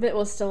 Some of it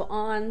was still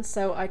on,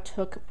 so I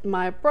took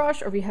my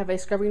brush, or if you have a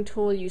scrubbing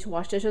tool you use to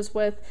wash dishes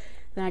with,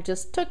 then I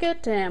just took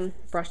it and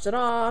brushed it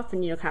off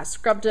and, you know, kind of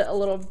scrubbed it a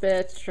little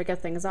bit to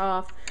get things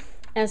off.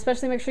 And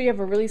especially make sure you have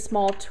a really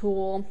small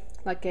tool,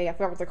 like I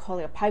forgot what they're called,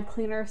 like a pipe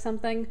cleaner or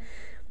something,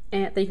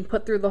 and that you can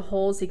put through the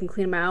holes so you can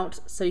clean them out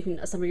so you can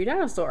assemble your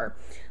dinosaur.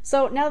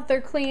 So now that they're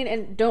clean,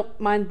 and don't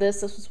mind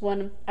this was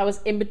one, I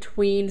was in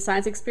between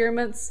science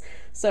experiments,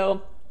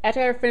 so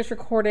after I finished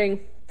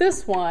recording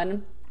this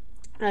one,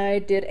 I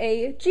did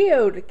a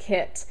geode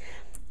kit.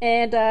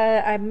 And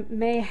I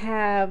may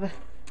have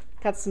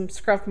got some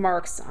scuff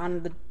marks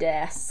on the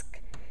desk.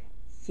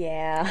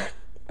 Yeah,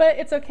 but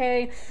it's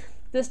okay.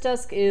 This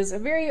desk is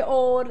very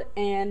old,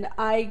 and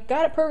I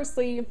got it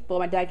purposely. Well,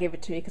 my dad gave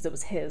it to me because it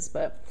was his,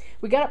 but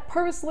we got it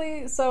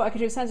purposely so I could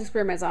do science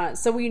experiments on it.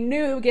 So we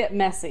knew it would get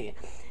messy.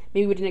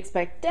 Maybe we didn't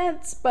expect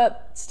dents,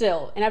 but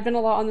still. And I've done a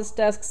lot on this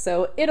desk,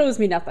 so it owes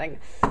me nothing.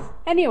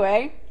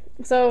 Anyway,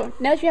 so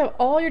now that you have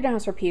all your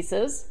dinosaur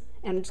pieces,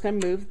 and I'm just going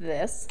to move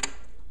this,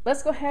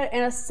 let's go ahead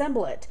and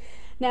assemble it.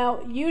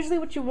 Now, usually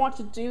what you want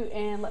to do,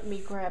 and let me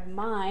grab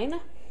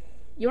mine,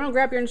 you want to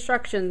grab your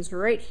instructions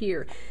right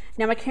here.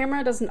 Now my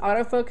camera doesn't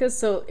autofocus,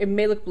 so it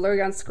may look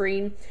blurry on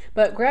screen,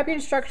 but grab your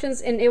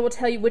instructions and it will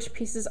tell you which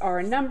pieces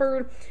are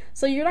numbered.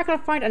 So you're not going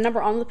to find a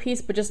number on the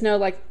piece, but just know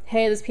like,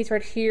 hey, this piece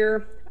right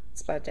here,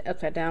 it's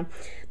upside down,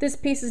 this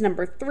piece is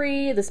number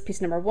 3, this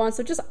piece number 1,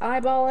 so just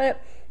eyeball it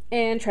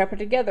and try to put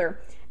it together.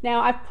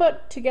 Now I've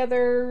put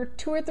together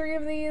 2 or 3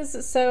 of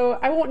these, so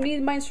I won't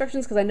need my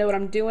instructions because I know what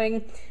I'm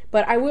doing,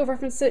 but I will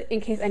reference it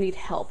in case I need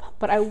help.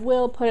 But I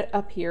will put it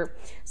up here.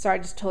 Sorry,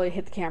 I just totally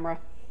hit the camera.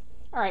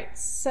 Alright,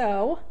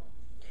 so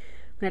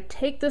I'm going to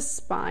take this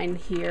spine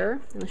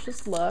here, and let's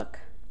just look.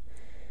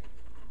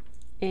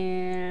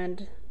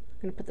 And I'm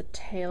going to put the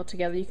tail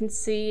together. You can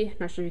see, I'm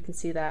not sure if you can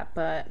see that,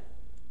 but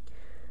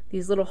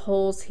these little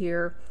holes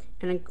here,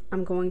 and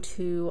I'm going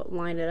to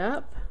line it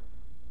up.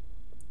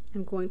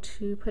 I'm going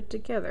to put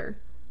together.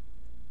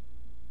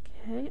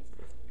 Okay,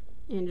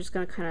 and just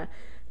gonna kind of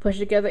push it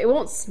together. It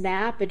won't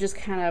snap, it just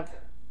kind of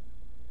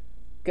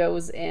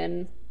goes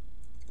in.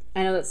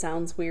 I know that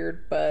sounds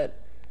weird,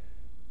 but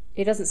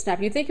it doesn't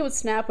snap. You'd think it would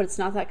snap, but it's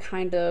not that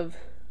kind of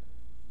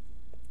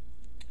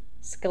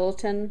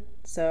skeleton.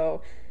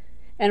 So,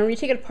 and when you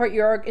take it apart,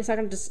 it's not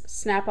gonna just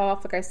snap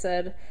off, like I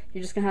said.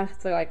 You're just gonna have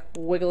to like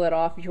wiggle it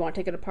off if you want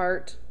to take it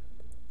apart.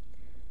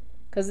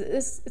 Because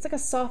it's like a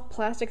soft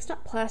plastic. It's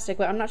not plastic,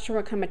 but I'm not sure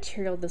what kind of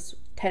material this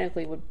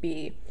technically would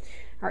be.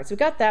 Alright, so we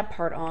got that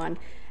part on.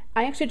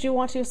 I actually do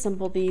want to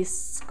assemble the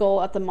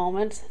skull at the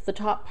moment. The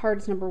top part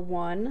is number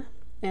 1,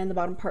 and the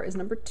bottom part is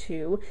number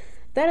 2.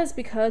 That is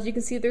because you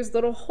can see there's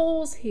little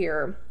holes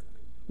here.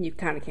 You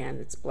kind of can,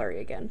 it's blurry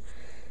again.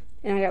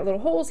 And I got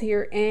little holes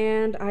here,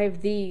 and I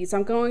have these. So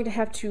I'm going to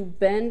have to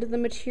bend the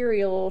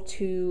material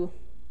to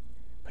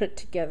put it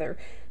together.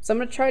 So I'm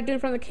going to try to do it in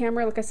front of the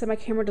camera. Like I said, my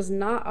camera does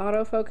not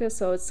autofocus,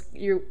 so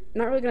you're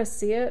not really going to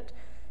see it.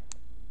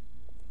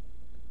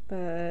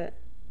 But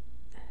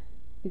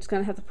I'm just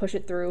going to have to push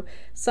it through.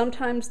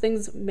 Sometimes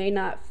things may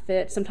not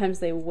fit, sometimes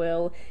they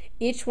will.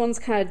 Each one's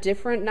kind of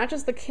different, not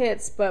just the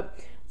kits, but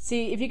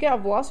see, if you get a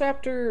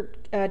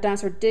Velociraptor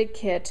dinosaur dig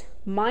kit,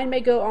 mine may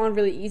go on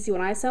really easy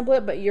when I assemble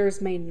it, but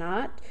yours may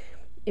not.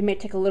 It may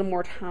take a little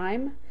more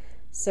time,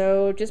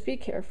 so just be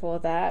careful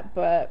of that.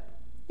 But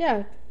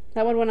yeah,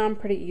 that one went on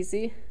pretty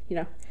easy, you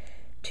know,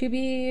 to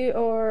be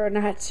or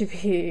not to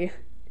be.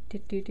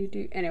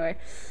 Anyway,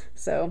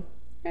 so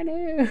I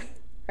know.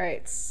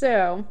 Alright,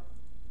 so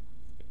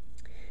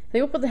I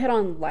think we'll put the head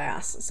on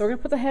last. So we're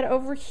gonna put the head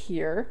over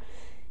here,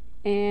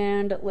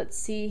 and let's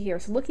see here.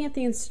 So looking at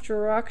the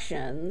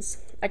instructions,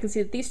 I can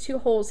see that these 2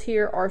 holes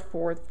here are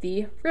for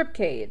the rib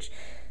cage.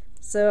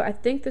 So I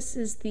think this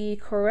is the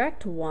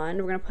correct one.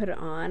 We're gonna put it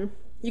on.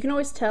 You can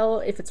always tell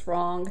if it's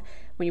wrong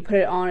when you put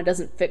it on, it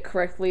doesn't fit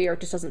correctly or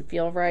it just doesn't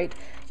feel right.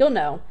 You'll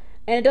know.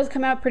 And it does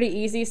come out pretty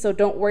easy, so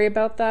don't worry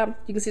about that.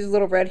 You can see there's a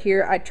little red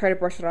here. I try to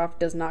brush it off, it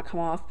does not come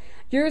off.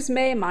 Yours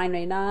may, mine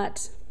may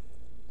not.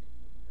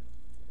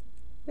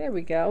 There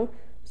we go.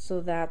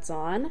 So that's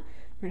on.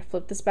 We're going to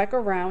flip this back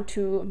around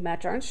to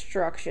match our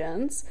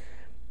instructions.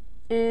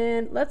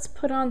 And let's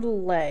put on the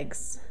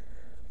legs.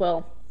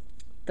 Well,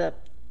 the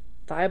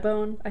thigh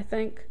bone, I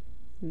think.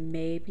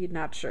 Maybe,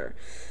 not sure.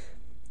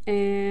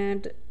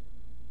 And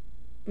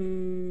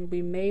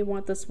we may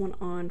want this one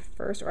on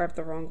first, or I have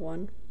the wrong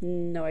one.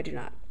 No, I do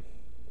not.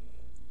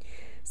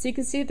 So you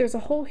can see there's a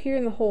hole here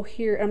and the hole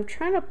here. I'm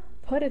trying to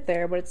put it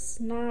there, but it's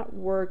not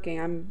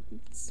working.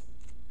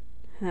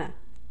 Yeah,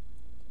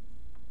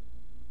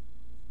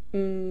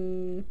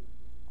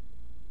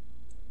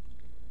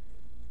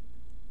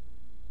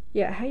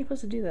 how are you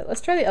supposed to do that?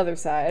 Let's try the other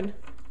side.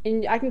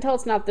 And I can tell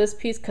it's not this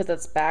piece because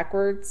it's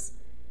backwards.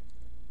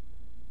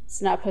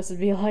 It's not supposed to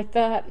be like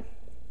that.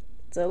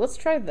 So let's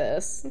try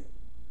this.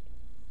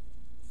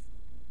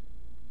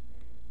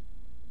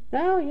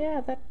 No,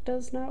 yeah, that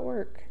does not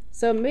work.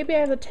 So maybe I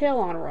have the tail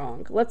on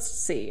wrong. Let's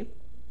see.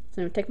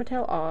 So I'm gonna take my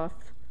tail off.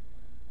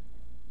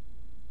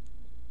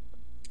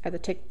 I have to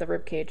take the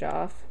rib cage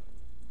off.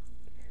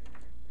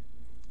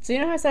 So you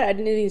know how I said I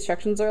didn't need the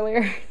instructions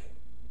earlier?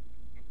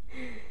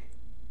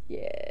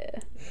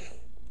 Yeah.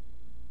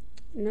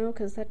 No,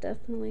 because that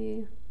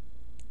definitely...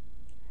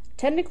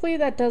 Technically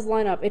that does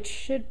line up. It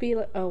should be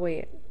like... Oh,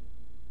 wait.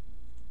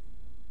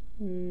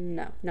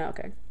 No,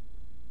 okay.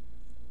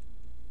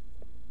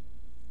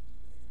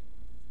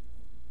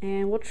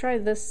 And we'll try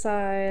this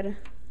side.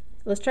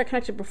 Let's try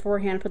connect it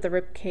beforehand, put the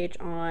rib cage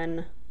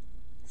on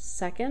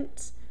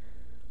second.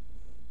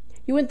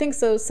 You wouldn't think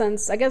so,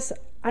 since I guess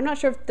I'm not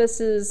sure if this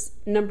is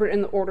numbered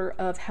in the order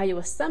of how you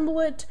assemble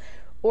it,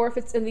 or if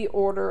it's in the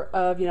order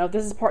of, you know,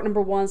 this is part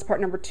number 1, this is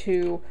part number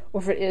 2,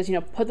 or if it is, you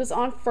know, put this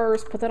on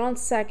first, put that on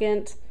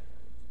second.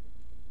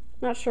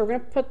 I'm not sure. We're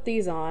gonna put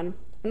these on.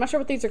 I'm not sure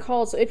what these are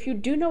called, so if you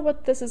do know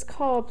what this is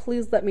called,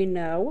 please let me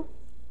know.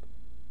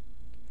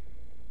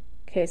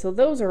 Okay, so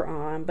those are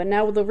on, but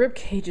now will the rib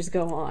cages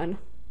go on?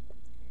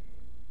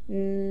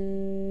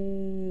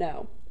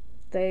 No,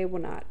 they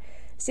will not.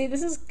 See,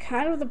 this is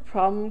kind of the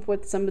problem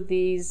with some of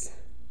these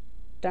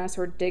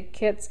dinosaur dig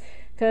kits,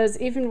 because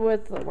even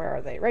with, where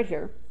are they? Right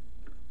here.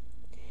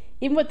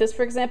 Even with this,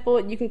 for example,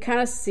 you can kind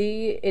of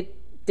see it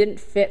didn't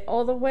fit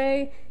all the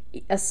way,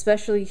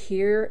 especially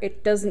here.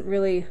 It doesn't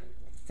really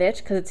fit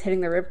because it's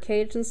hitting the rib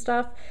cage and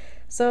stuff.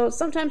 So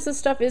sometimes this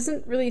stuff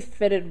isn't really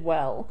fitted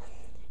well.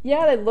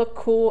 Yeah, they look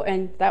cool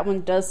and that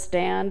one does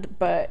stand,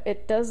 but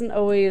it doesn't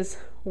always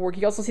work.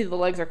 You also see the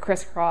legs are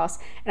crisscross,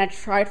 and I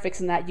tried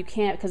fixing that. You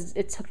can't because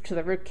it's hooked to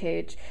the rib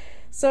cage.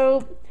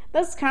 So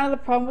that's kind of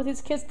the problem with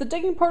these kits. The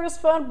digging part is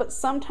fun, but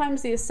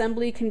sometimes the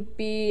assembly can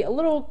be a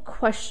little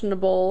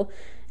questionable,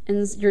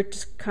 and you're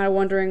just kind of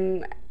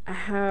wondering,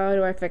 how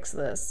do I fix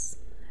this?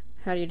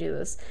 How do you do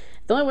this?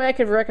 The only way I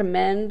could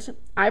recommend,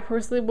 I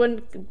personally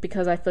wouldn't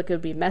because I feel like it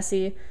would be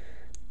messy,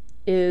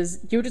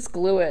 is you just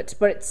glue it,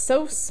 but it's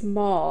so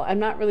small, I'm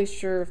not really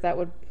sure if that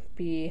would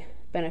be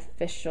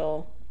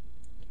beneficial.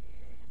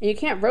 And you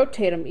can't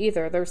rotate them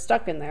either, they're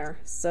stuck in there,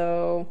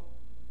 so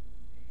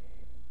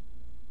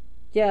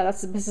yeah,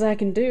 that's the best I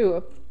can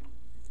do.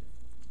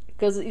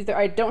 Because either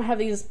I don't have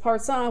these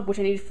parts on, which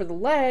I need for the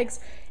legs,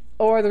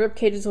 or the rib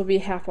cages will be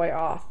halfway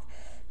off.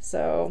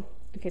 So,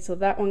 okay, so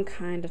that one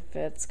kind of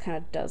fits, kind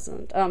of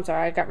doesn't. Oh, I'm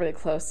sorry, I got really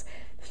close.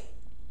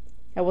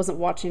 I wasn't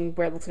watching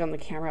where it looks like on the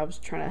camera, I was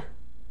trying to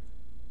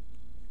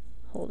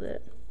hold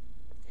it.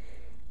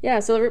 Yeah,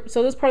 so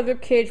this part of the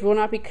rib cage will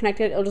not be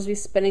connected, it'll just be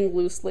spinning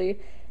loosely.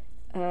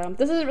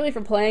 This isn't really for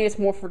playing, it's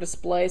more for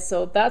display,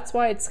 so that's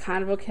why it's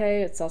kind of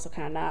okay. It's also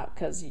kind of not,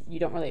 because you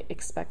don't really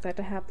expect that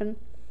to happen.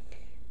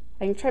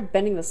 I can try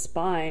bending the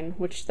spine,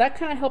 which that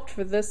kind of helped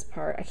for this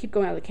part. I keep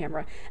going out of the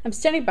camera. I'm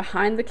standing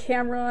behind the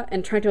camera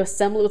and trying to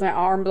assemble it with my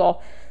arms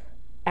all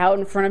out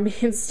in front of me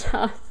and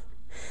stuff.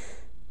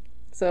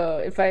 So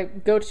if I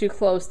go too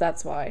close,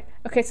 that's why.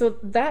 Okay, so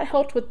that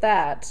helped with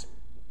that,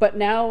 but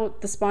now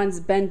the spine's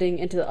bending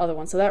into the other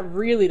one, so that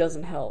really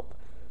doesn't help.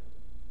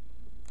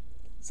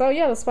 So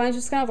yeah, the spine's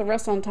just kind of the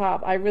rest on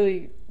top.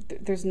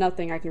 There's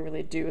nothing I can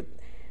really do.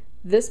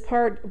 This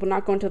part will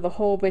not go into the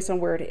hole based on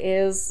where it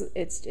is.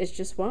 It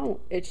just won't.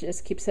 It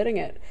just keeps hitting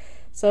it.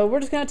 So we're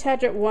just gonna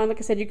attach it one. Like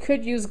I said, you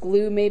could use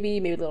glue, maybe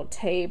a little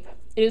tape.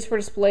 It is for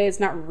display. It's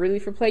not really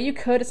for play. You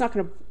could. It's not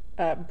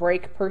gonna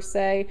break per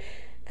se,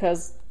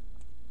 because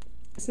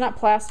it's not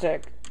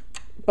plastic,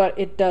 but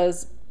it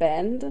does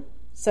bend.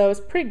 So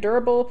it's pretty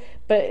durable,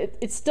 but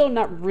it's still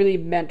not really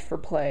meant for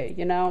play,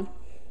 you know?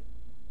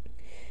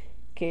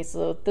 Okay,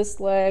 so this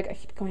leg, I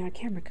keep going on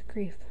camera, good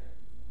grief.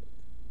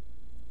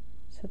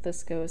 So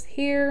this goes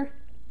here.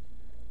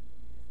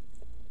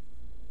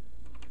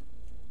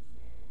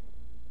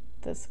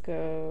 This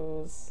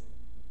goes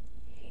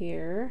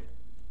here.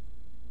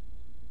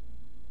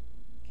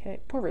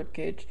 Okay, poor rib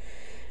cage.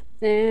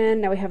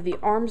 And now we have the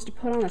arms to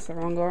put on. That's the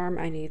wrong arm.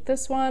 I need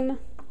this one.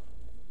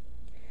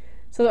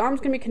 So the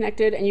arm's gonna be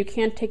connected and you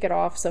can't take it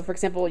off. So for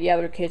example, yeah,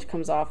 the rib cage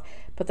comes off,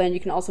 but then you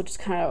can also just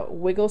kind of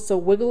wiggle. So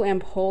wiggle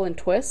and pull and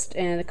twist,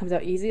 and it comes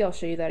out easy. I'll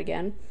show you that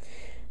again.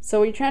 So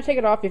when you're trying to take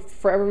it off, if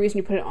for whatever reason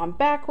you put it on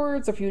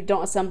backwards, or if you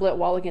don't assemble it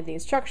while looking at the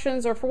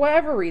instructions, or for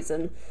whatever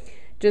reason,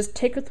 just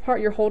take the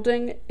part you're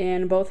holding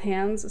in both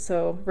hands.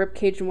 So rib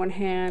cage in one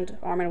hand,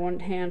 arm in one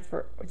hand,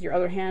 for your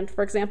other hand,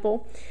 for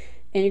example.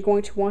 And you're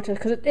going to want to,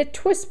 because it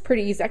twists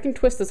pretty easy. I can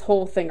twist this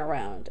whole thing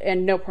around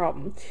and no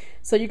problem.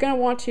 So you're going to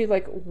want to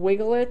like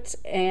wiggle it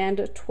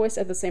and twist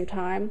at the same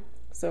time.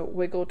 So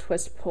wiggle,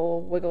 twist,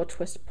 pull, wiggle,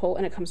 twist, pull,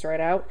 and it comes right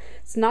out.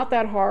 It's not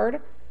that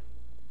hard.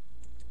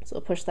 So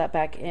I'll push that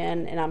back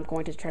in, and I'm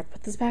going to try to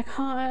put this back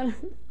on.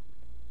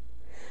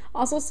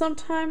 Also,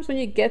 sometimes when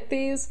you get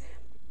these,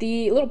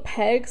 the little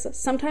pegs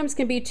sometimes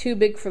can be too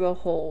big for the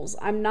holes.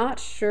 I'm not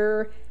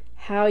sure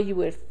how you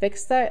would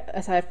fix that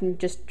aside from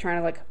just trying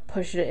to like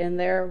push it in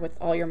there with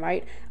all your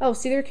might. Oh,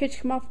 see, the rib cage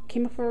came off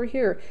over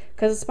here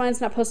because the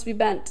spine's not supposed to be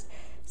bent.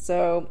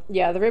 So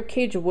yeah, the rib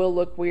cage will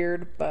look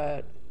weird,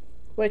 but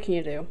what can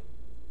you do?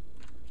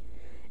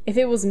 If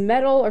it was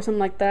metal or something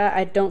like that,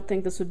 I don't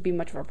think this would be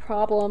much of a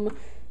problem.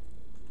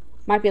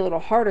 Might be a little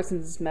harder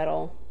since it's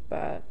metal,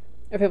 but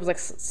if it was like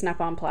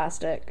snap-on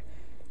plastic.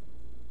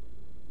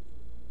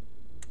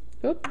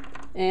 Oop.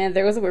 And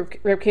there was a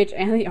rib cage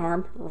and the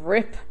arm.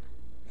 Rip.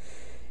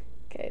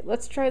 Okay,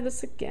 let's try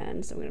this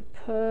again. So I'm going to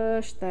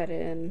push that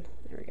in.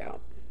 There we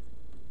go.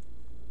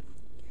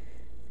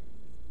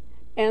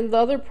 And the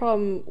other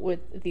problem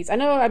with these, I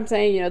know I'm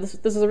saying,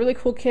 this is a really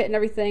cool kit and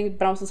everything,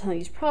 but I'm also telling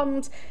you these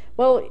problems.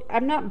 Well,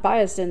 I'm not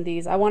biased in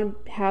these. I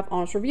want to have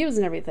honest reviews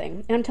and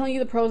everything. And I'm telling you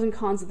the pros and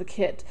cons of the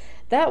kit.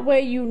 That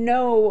way you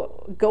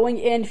know going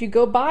in, if you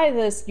go buy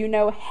this, you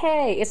know,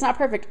 hey, it's not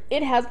perfect.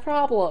 It has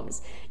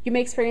problems. You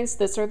may experience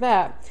this or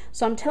that.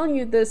 So I'm telling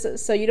you this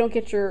so you don't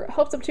get your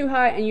hopes up too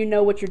high and you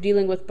know what you're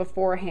dealing with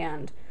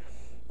beforehand.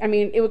 I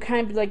mean, it would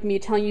kind of be like me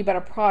telling you about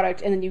a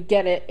product and then you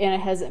get it and it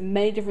has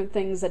many different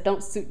things that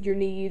don't suit your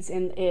needs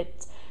and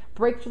it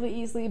breaks really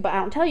easily, but I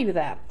don't tell you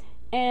that.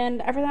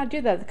 And I'd rather not do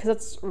that because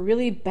it's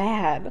really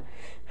bad.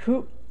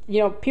 People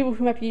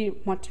who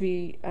want to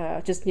be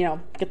just,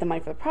 get the money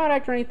for the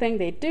product or anything,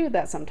 they do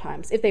that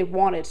sometimes if they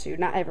wanted to.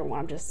 Not everyone,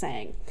 I'm just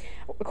saying.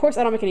 Of course,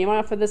 I don't make any money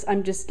off of this.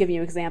 I'm just giving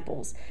you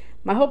examples.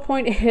 My whole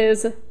point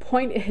is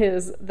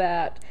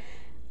that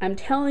I'm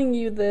telling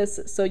you this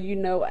so you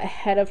know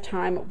ahead of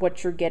time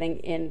what you're getting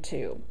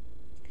into.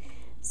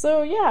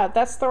 So yeah,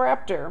 that's the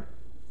raptor.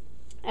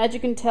 As you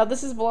can tell,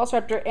 this is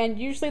Velociraptor, and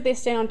usually they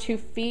stand on 2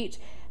 feet,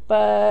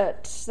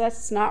 but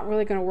that's not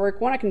really going to work.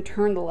 One, I can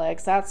turn the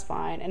legs, that's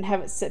fine, and have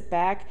it sit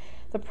back.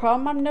 The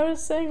problem I'm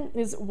noticing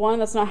is, one,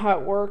 that's not how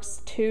it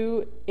works.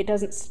 Two, it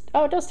doesn't,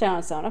 oh, it does stand on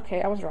its own.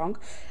 Okay, I was wrong.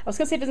 I was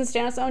gonna say it doesn't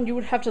stand on its own. You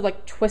would have to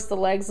like twist the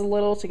legs a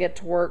little to get it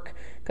to work.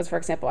 Because for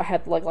example, I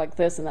had the leg like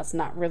this and that's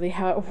not really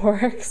how it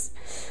works.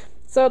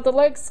 So the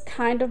legs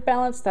kind of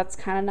balanced, that's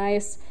kind of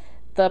nice.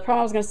 The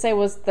problem I was gonna say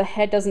was the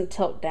head doesn't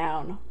tilt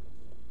down.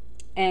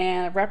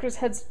 And raptors'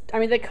 heads, I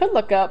mean, they could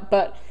look up,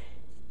 but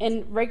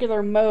in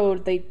regular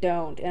mode, they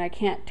don't. And I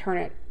can't turn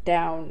it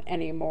down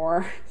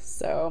anymore.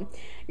 So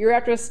your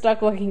raptor is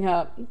stuck looking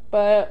up.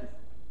 But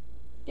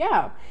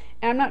yeah,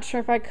 and I'm not sure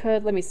if I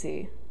could, let me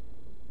see.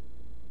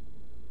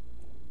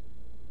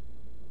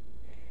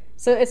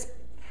 So it's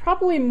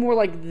probably more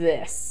like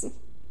this.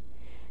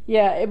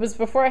 Yeah, it was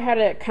before I had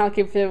it kind of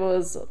like if it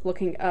was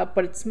looking up,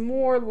 but it's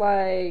more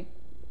like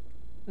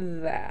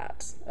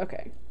that.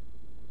 Okay.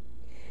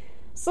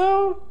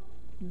 So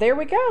there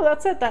we go.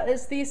 That's it. That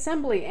is the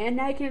assembly. And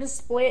now you can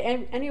display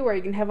it anywhere.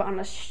 You can have it on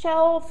a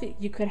shelf.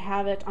 You could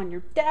have it on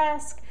your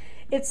desk.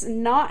 It's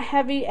not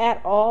heavy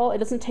at all. It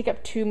doesn't take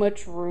up too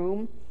much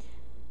room.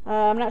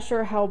 I'm not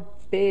sure how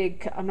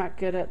big. I'm not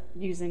good at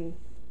using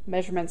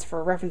measurements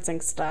for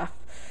referencing stuff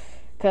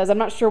because I'm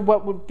not sure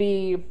what would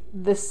be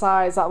this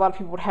size that a lot of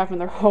people would have in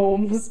their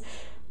homes.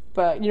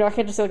 But, I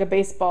can't just say like a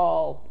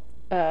baseball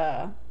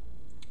or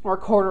a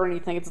quarter or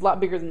anything. It's a lot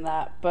bigger than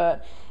that.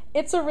 But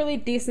it's a really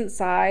decent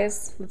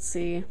size. Let's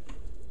see.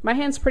 My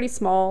hand's pretty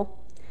small.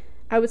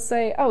 I would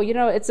say,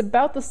 it's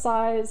about the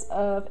size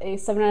of a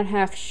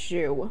 7.5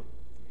 shoe.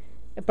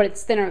 But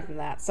it's thinner than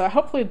that. So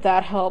hopefully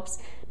that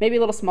helps. Maybe a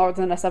little smaller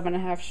than a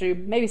 7.5 shoe.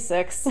 Maybe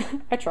 6.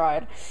 I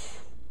tried.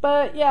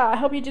 But yeah, I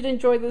hope you did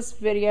enjoy this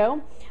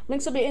video.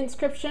 Links will be in the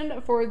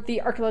description for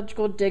the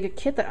archaeological dig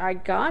kit that I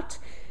got.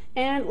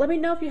 And let me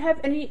know if you have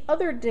any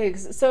other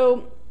digs.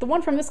 So the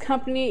one from this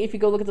company, if you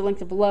go look at the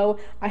link below,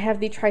 I have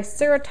the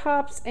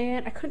Triceratops,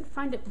 and I couldn't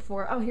find it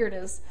before. Oh, here it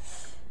is.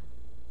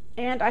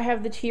 And I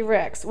have the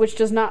T-Rex, which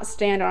does not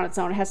stand on its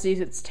own. It has to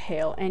use its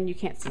tail, and you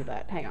can't see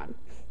that. Hang on.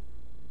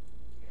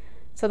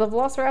 So the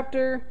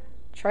Velociraptor,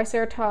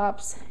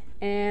 Triceratops,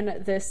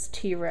 and this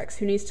T-Rex,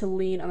 who needs to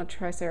lean on the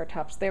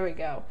Triceratops. There we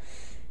go.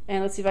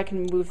 And let's see if I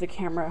can move the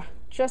camera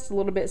just a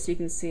little bit so you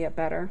can see it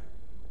better.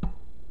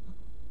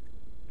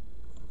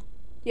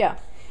 Yeah,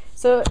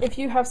 so if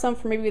you have some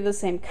from maybe the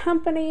same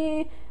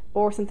company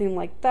or something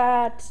like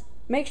that,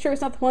 make sure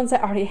it's not the ones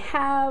I already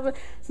have,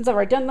 since I've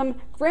already done them.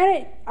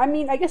 Granted,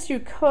 I guess you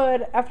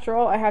could. After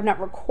all, I have not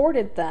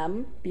recorded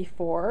them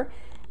before.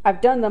 I've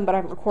done them, but I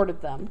haven't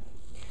recorded them.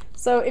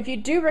 So if you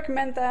do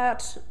recommend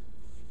that,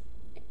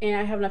 and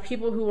I have enough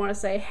people who want to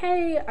say,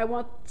 hey, I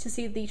want to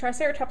see the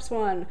Triceratops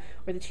one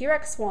or the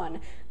T-Rex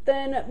one,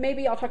 then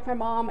maybe I'll talk to my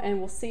mom and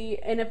we'll see.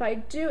 And if I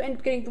do end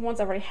up getting the ones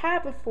I've already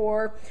had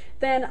before,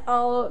 then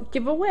I'll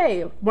give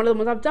away one of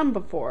the ones I've done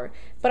before.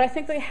 But I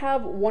think they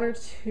have 1 or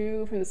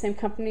 2 from the same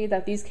company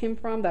that these came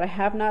from that I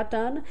have not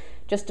done.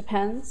 Just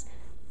depends.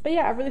 But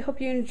yeah, I really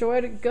hope you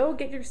enjoyed. Go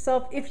get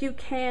yourself, if you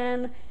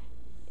can,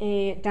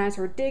 a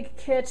dinosaur dig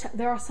kit.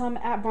 There are some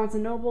at Barnes &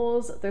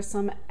 Nobles. There's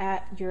some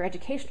at your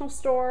educational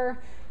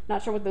store.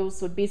 Not sure what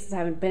those would be since I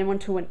haven't been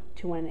to one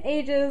in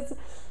ages.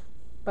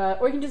 Or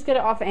you can just get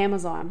it off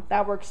Amazon.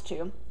 That works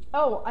too.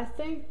 Oh, I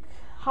think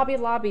Hobby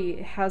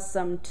Lobby has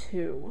some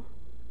too.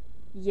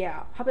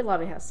 Yeah, Hobby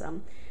Lobby has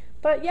some.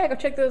 But yeah, go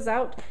check those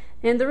out.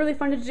 And they're really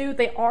fun to do.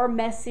 They are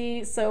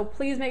messy, so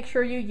please make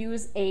sure you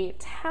use a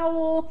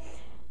towel.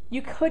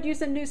 You could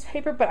use a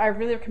newspaper, but I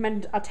really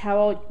recommend a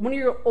towel. One of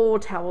your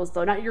old towels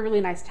though, not your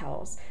really nice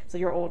towels. So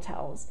your old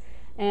towels.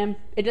 And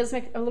it does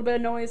make a little bit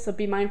of noise, so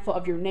be mindful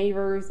of your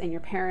neighbors and your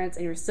parents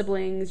and your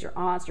siblings, your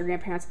aunts, your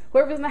grandparents,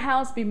 whoever's in the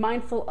house, be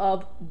mindful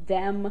of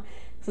them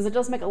since it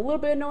does make a little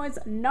bit of noise,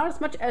 not as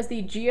much as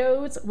the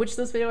geodes, which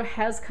this video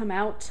has come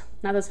out.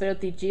 Not this video,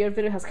 the geode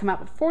video has come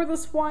out before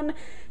this one.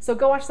 So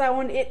go watch that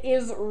one. It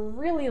is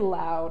really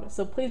loud,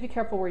 so please be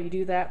careful where you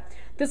do that.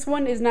 This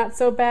one is not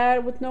so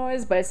bad with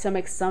noise, but it still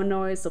makes some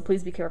noise, so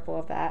please be careful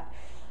of that.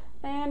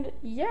 And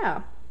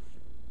yeah.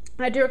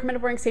 And I do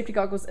recommend wearing safety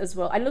goggles as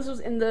well. I know this was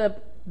in the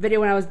video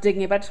when I was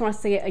digging it, but I just want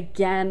to say it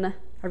again.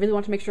 I really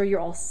want to make sure you're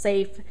all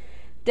safe.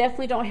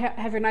 Definitely don't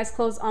have your nice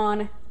clothes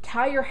on.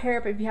 Tie your hair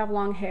up if you have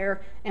long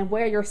hair, and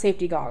wear your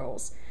safety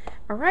goggles.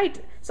 All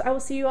right, so I will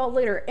see you all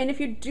later. And if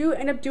you do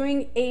end up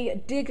doing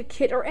a dig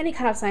kit or any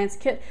kind of science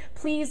kit,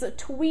 please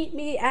tweet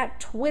me at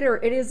Twitter.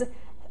 It is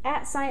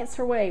at Science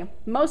Her Way.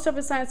 Most of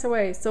it's Science Her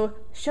Way. So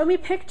show me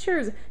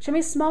pictures. Show me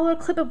a small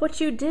little clip of what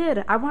you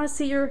did. I want to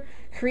see your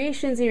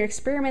creations and your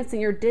experiments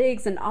and your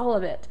digs and all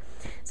of it.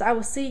 So I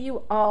will see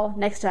you all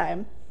next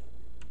time.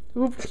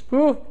 Oops.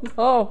 Ooh.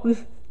 Oh, I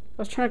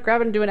was trying to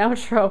grab it and do an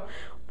outro.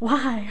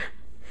 Why?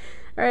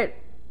 All right.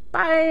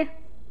 Bye.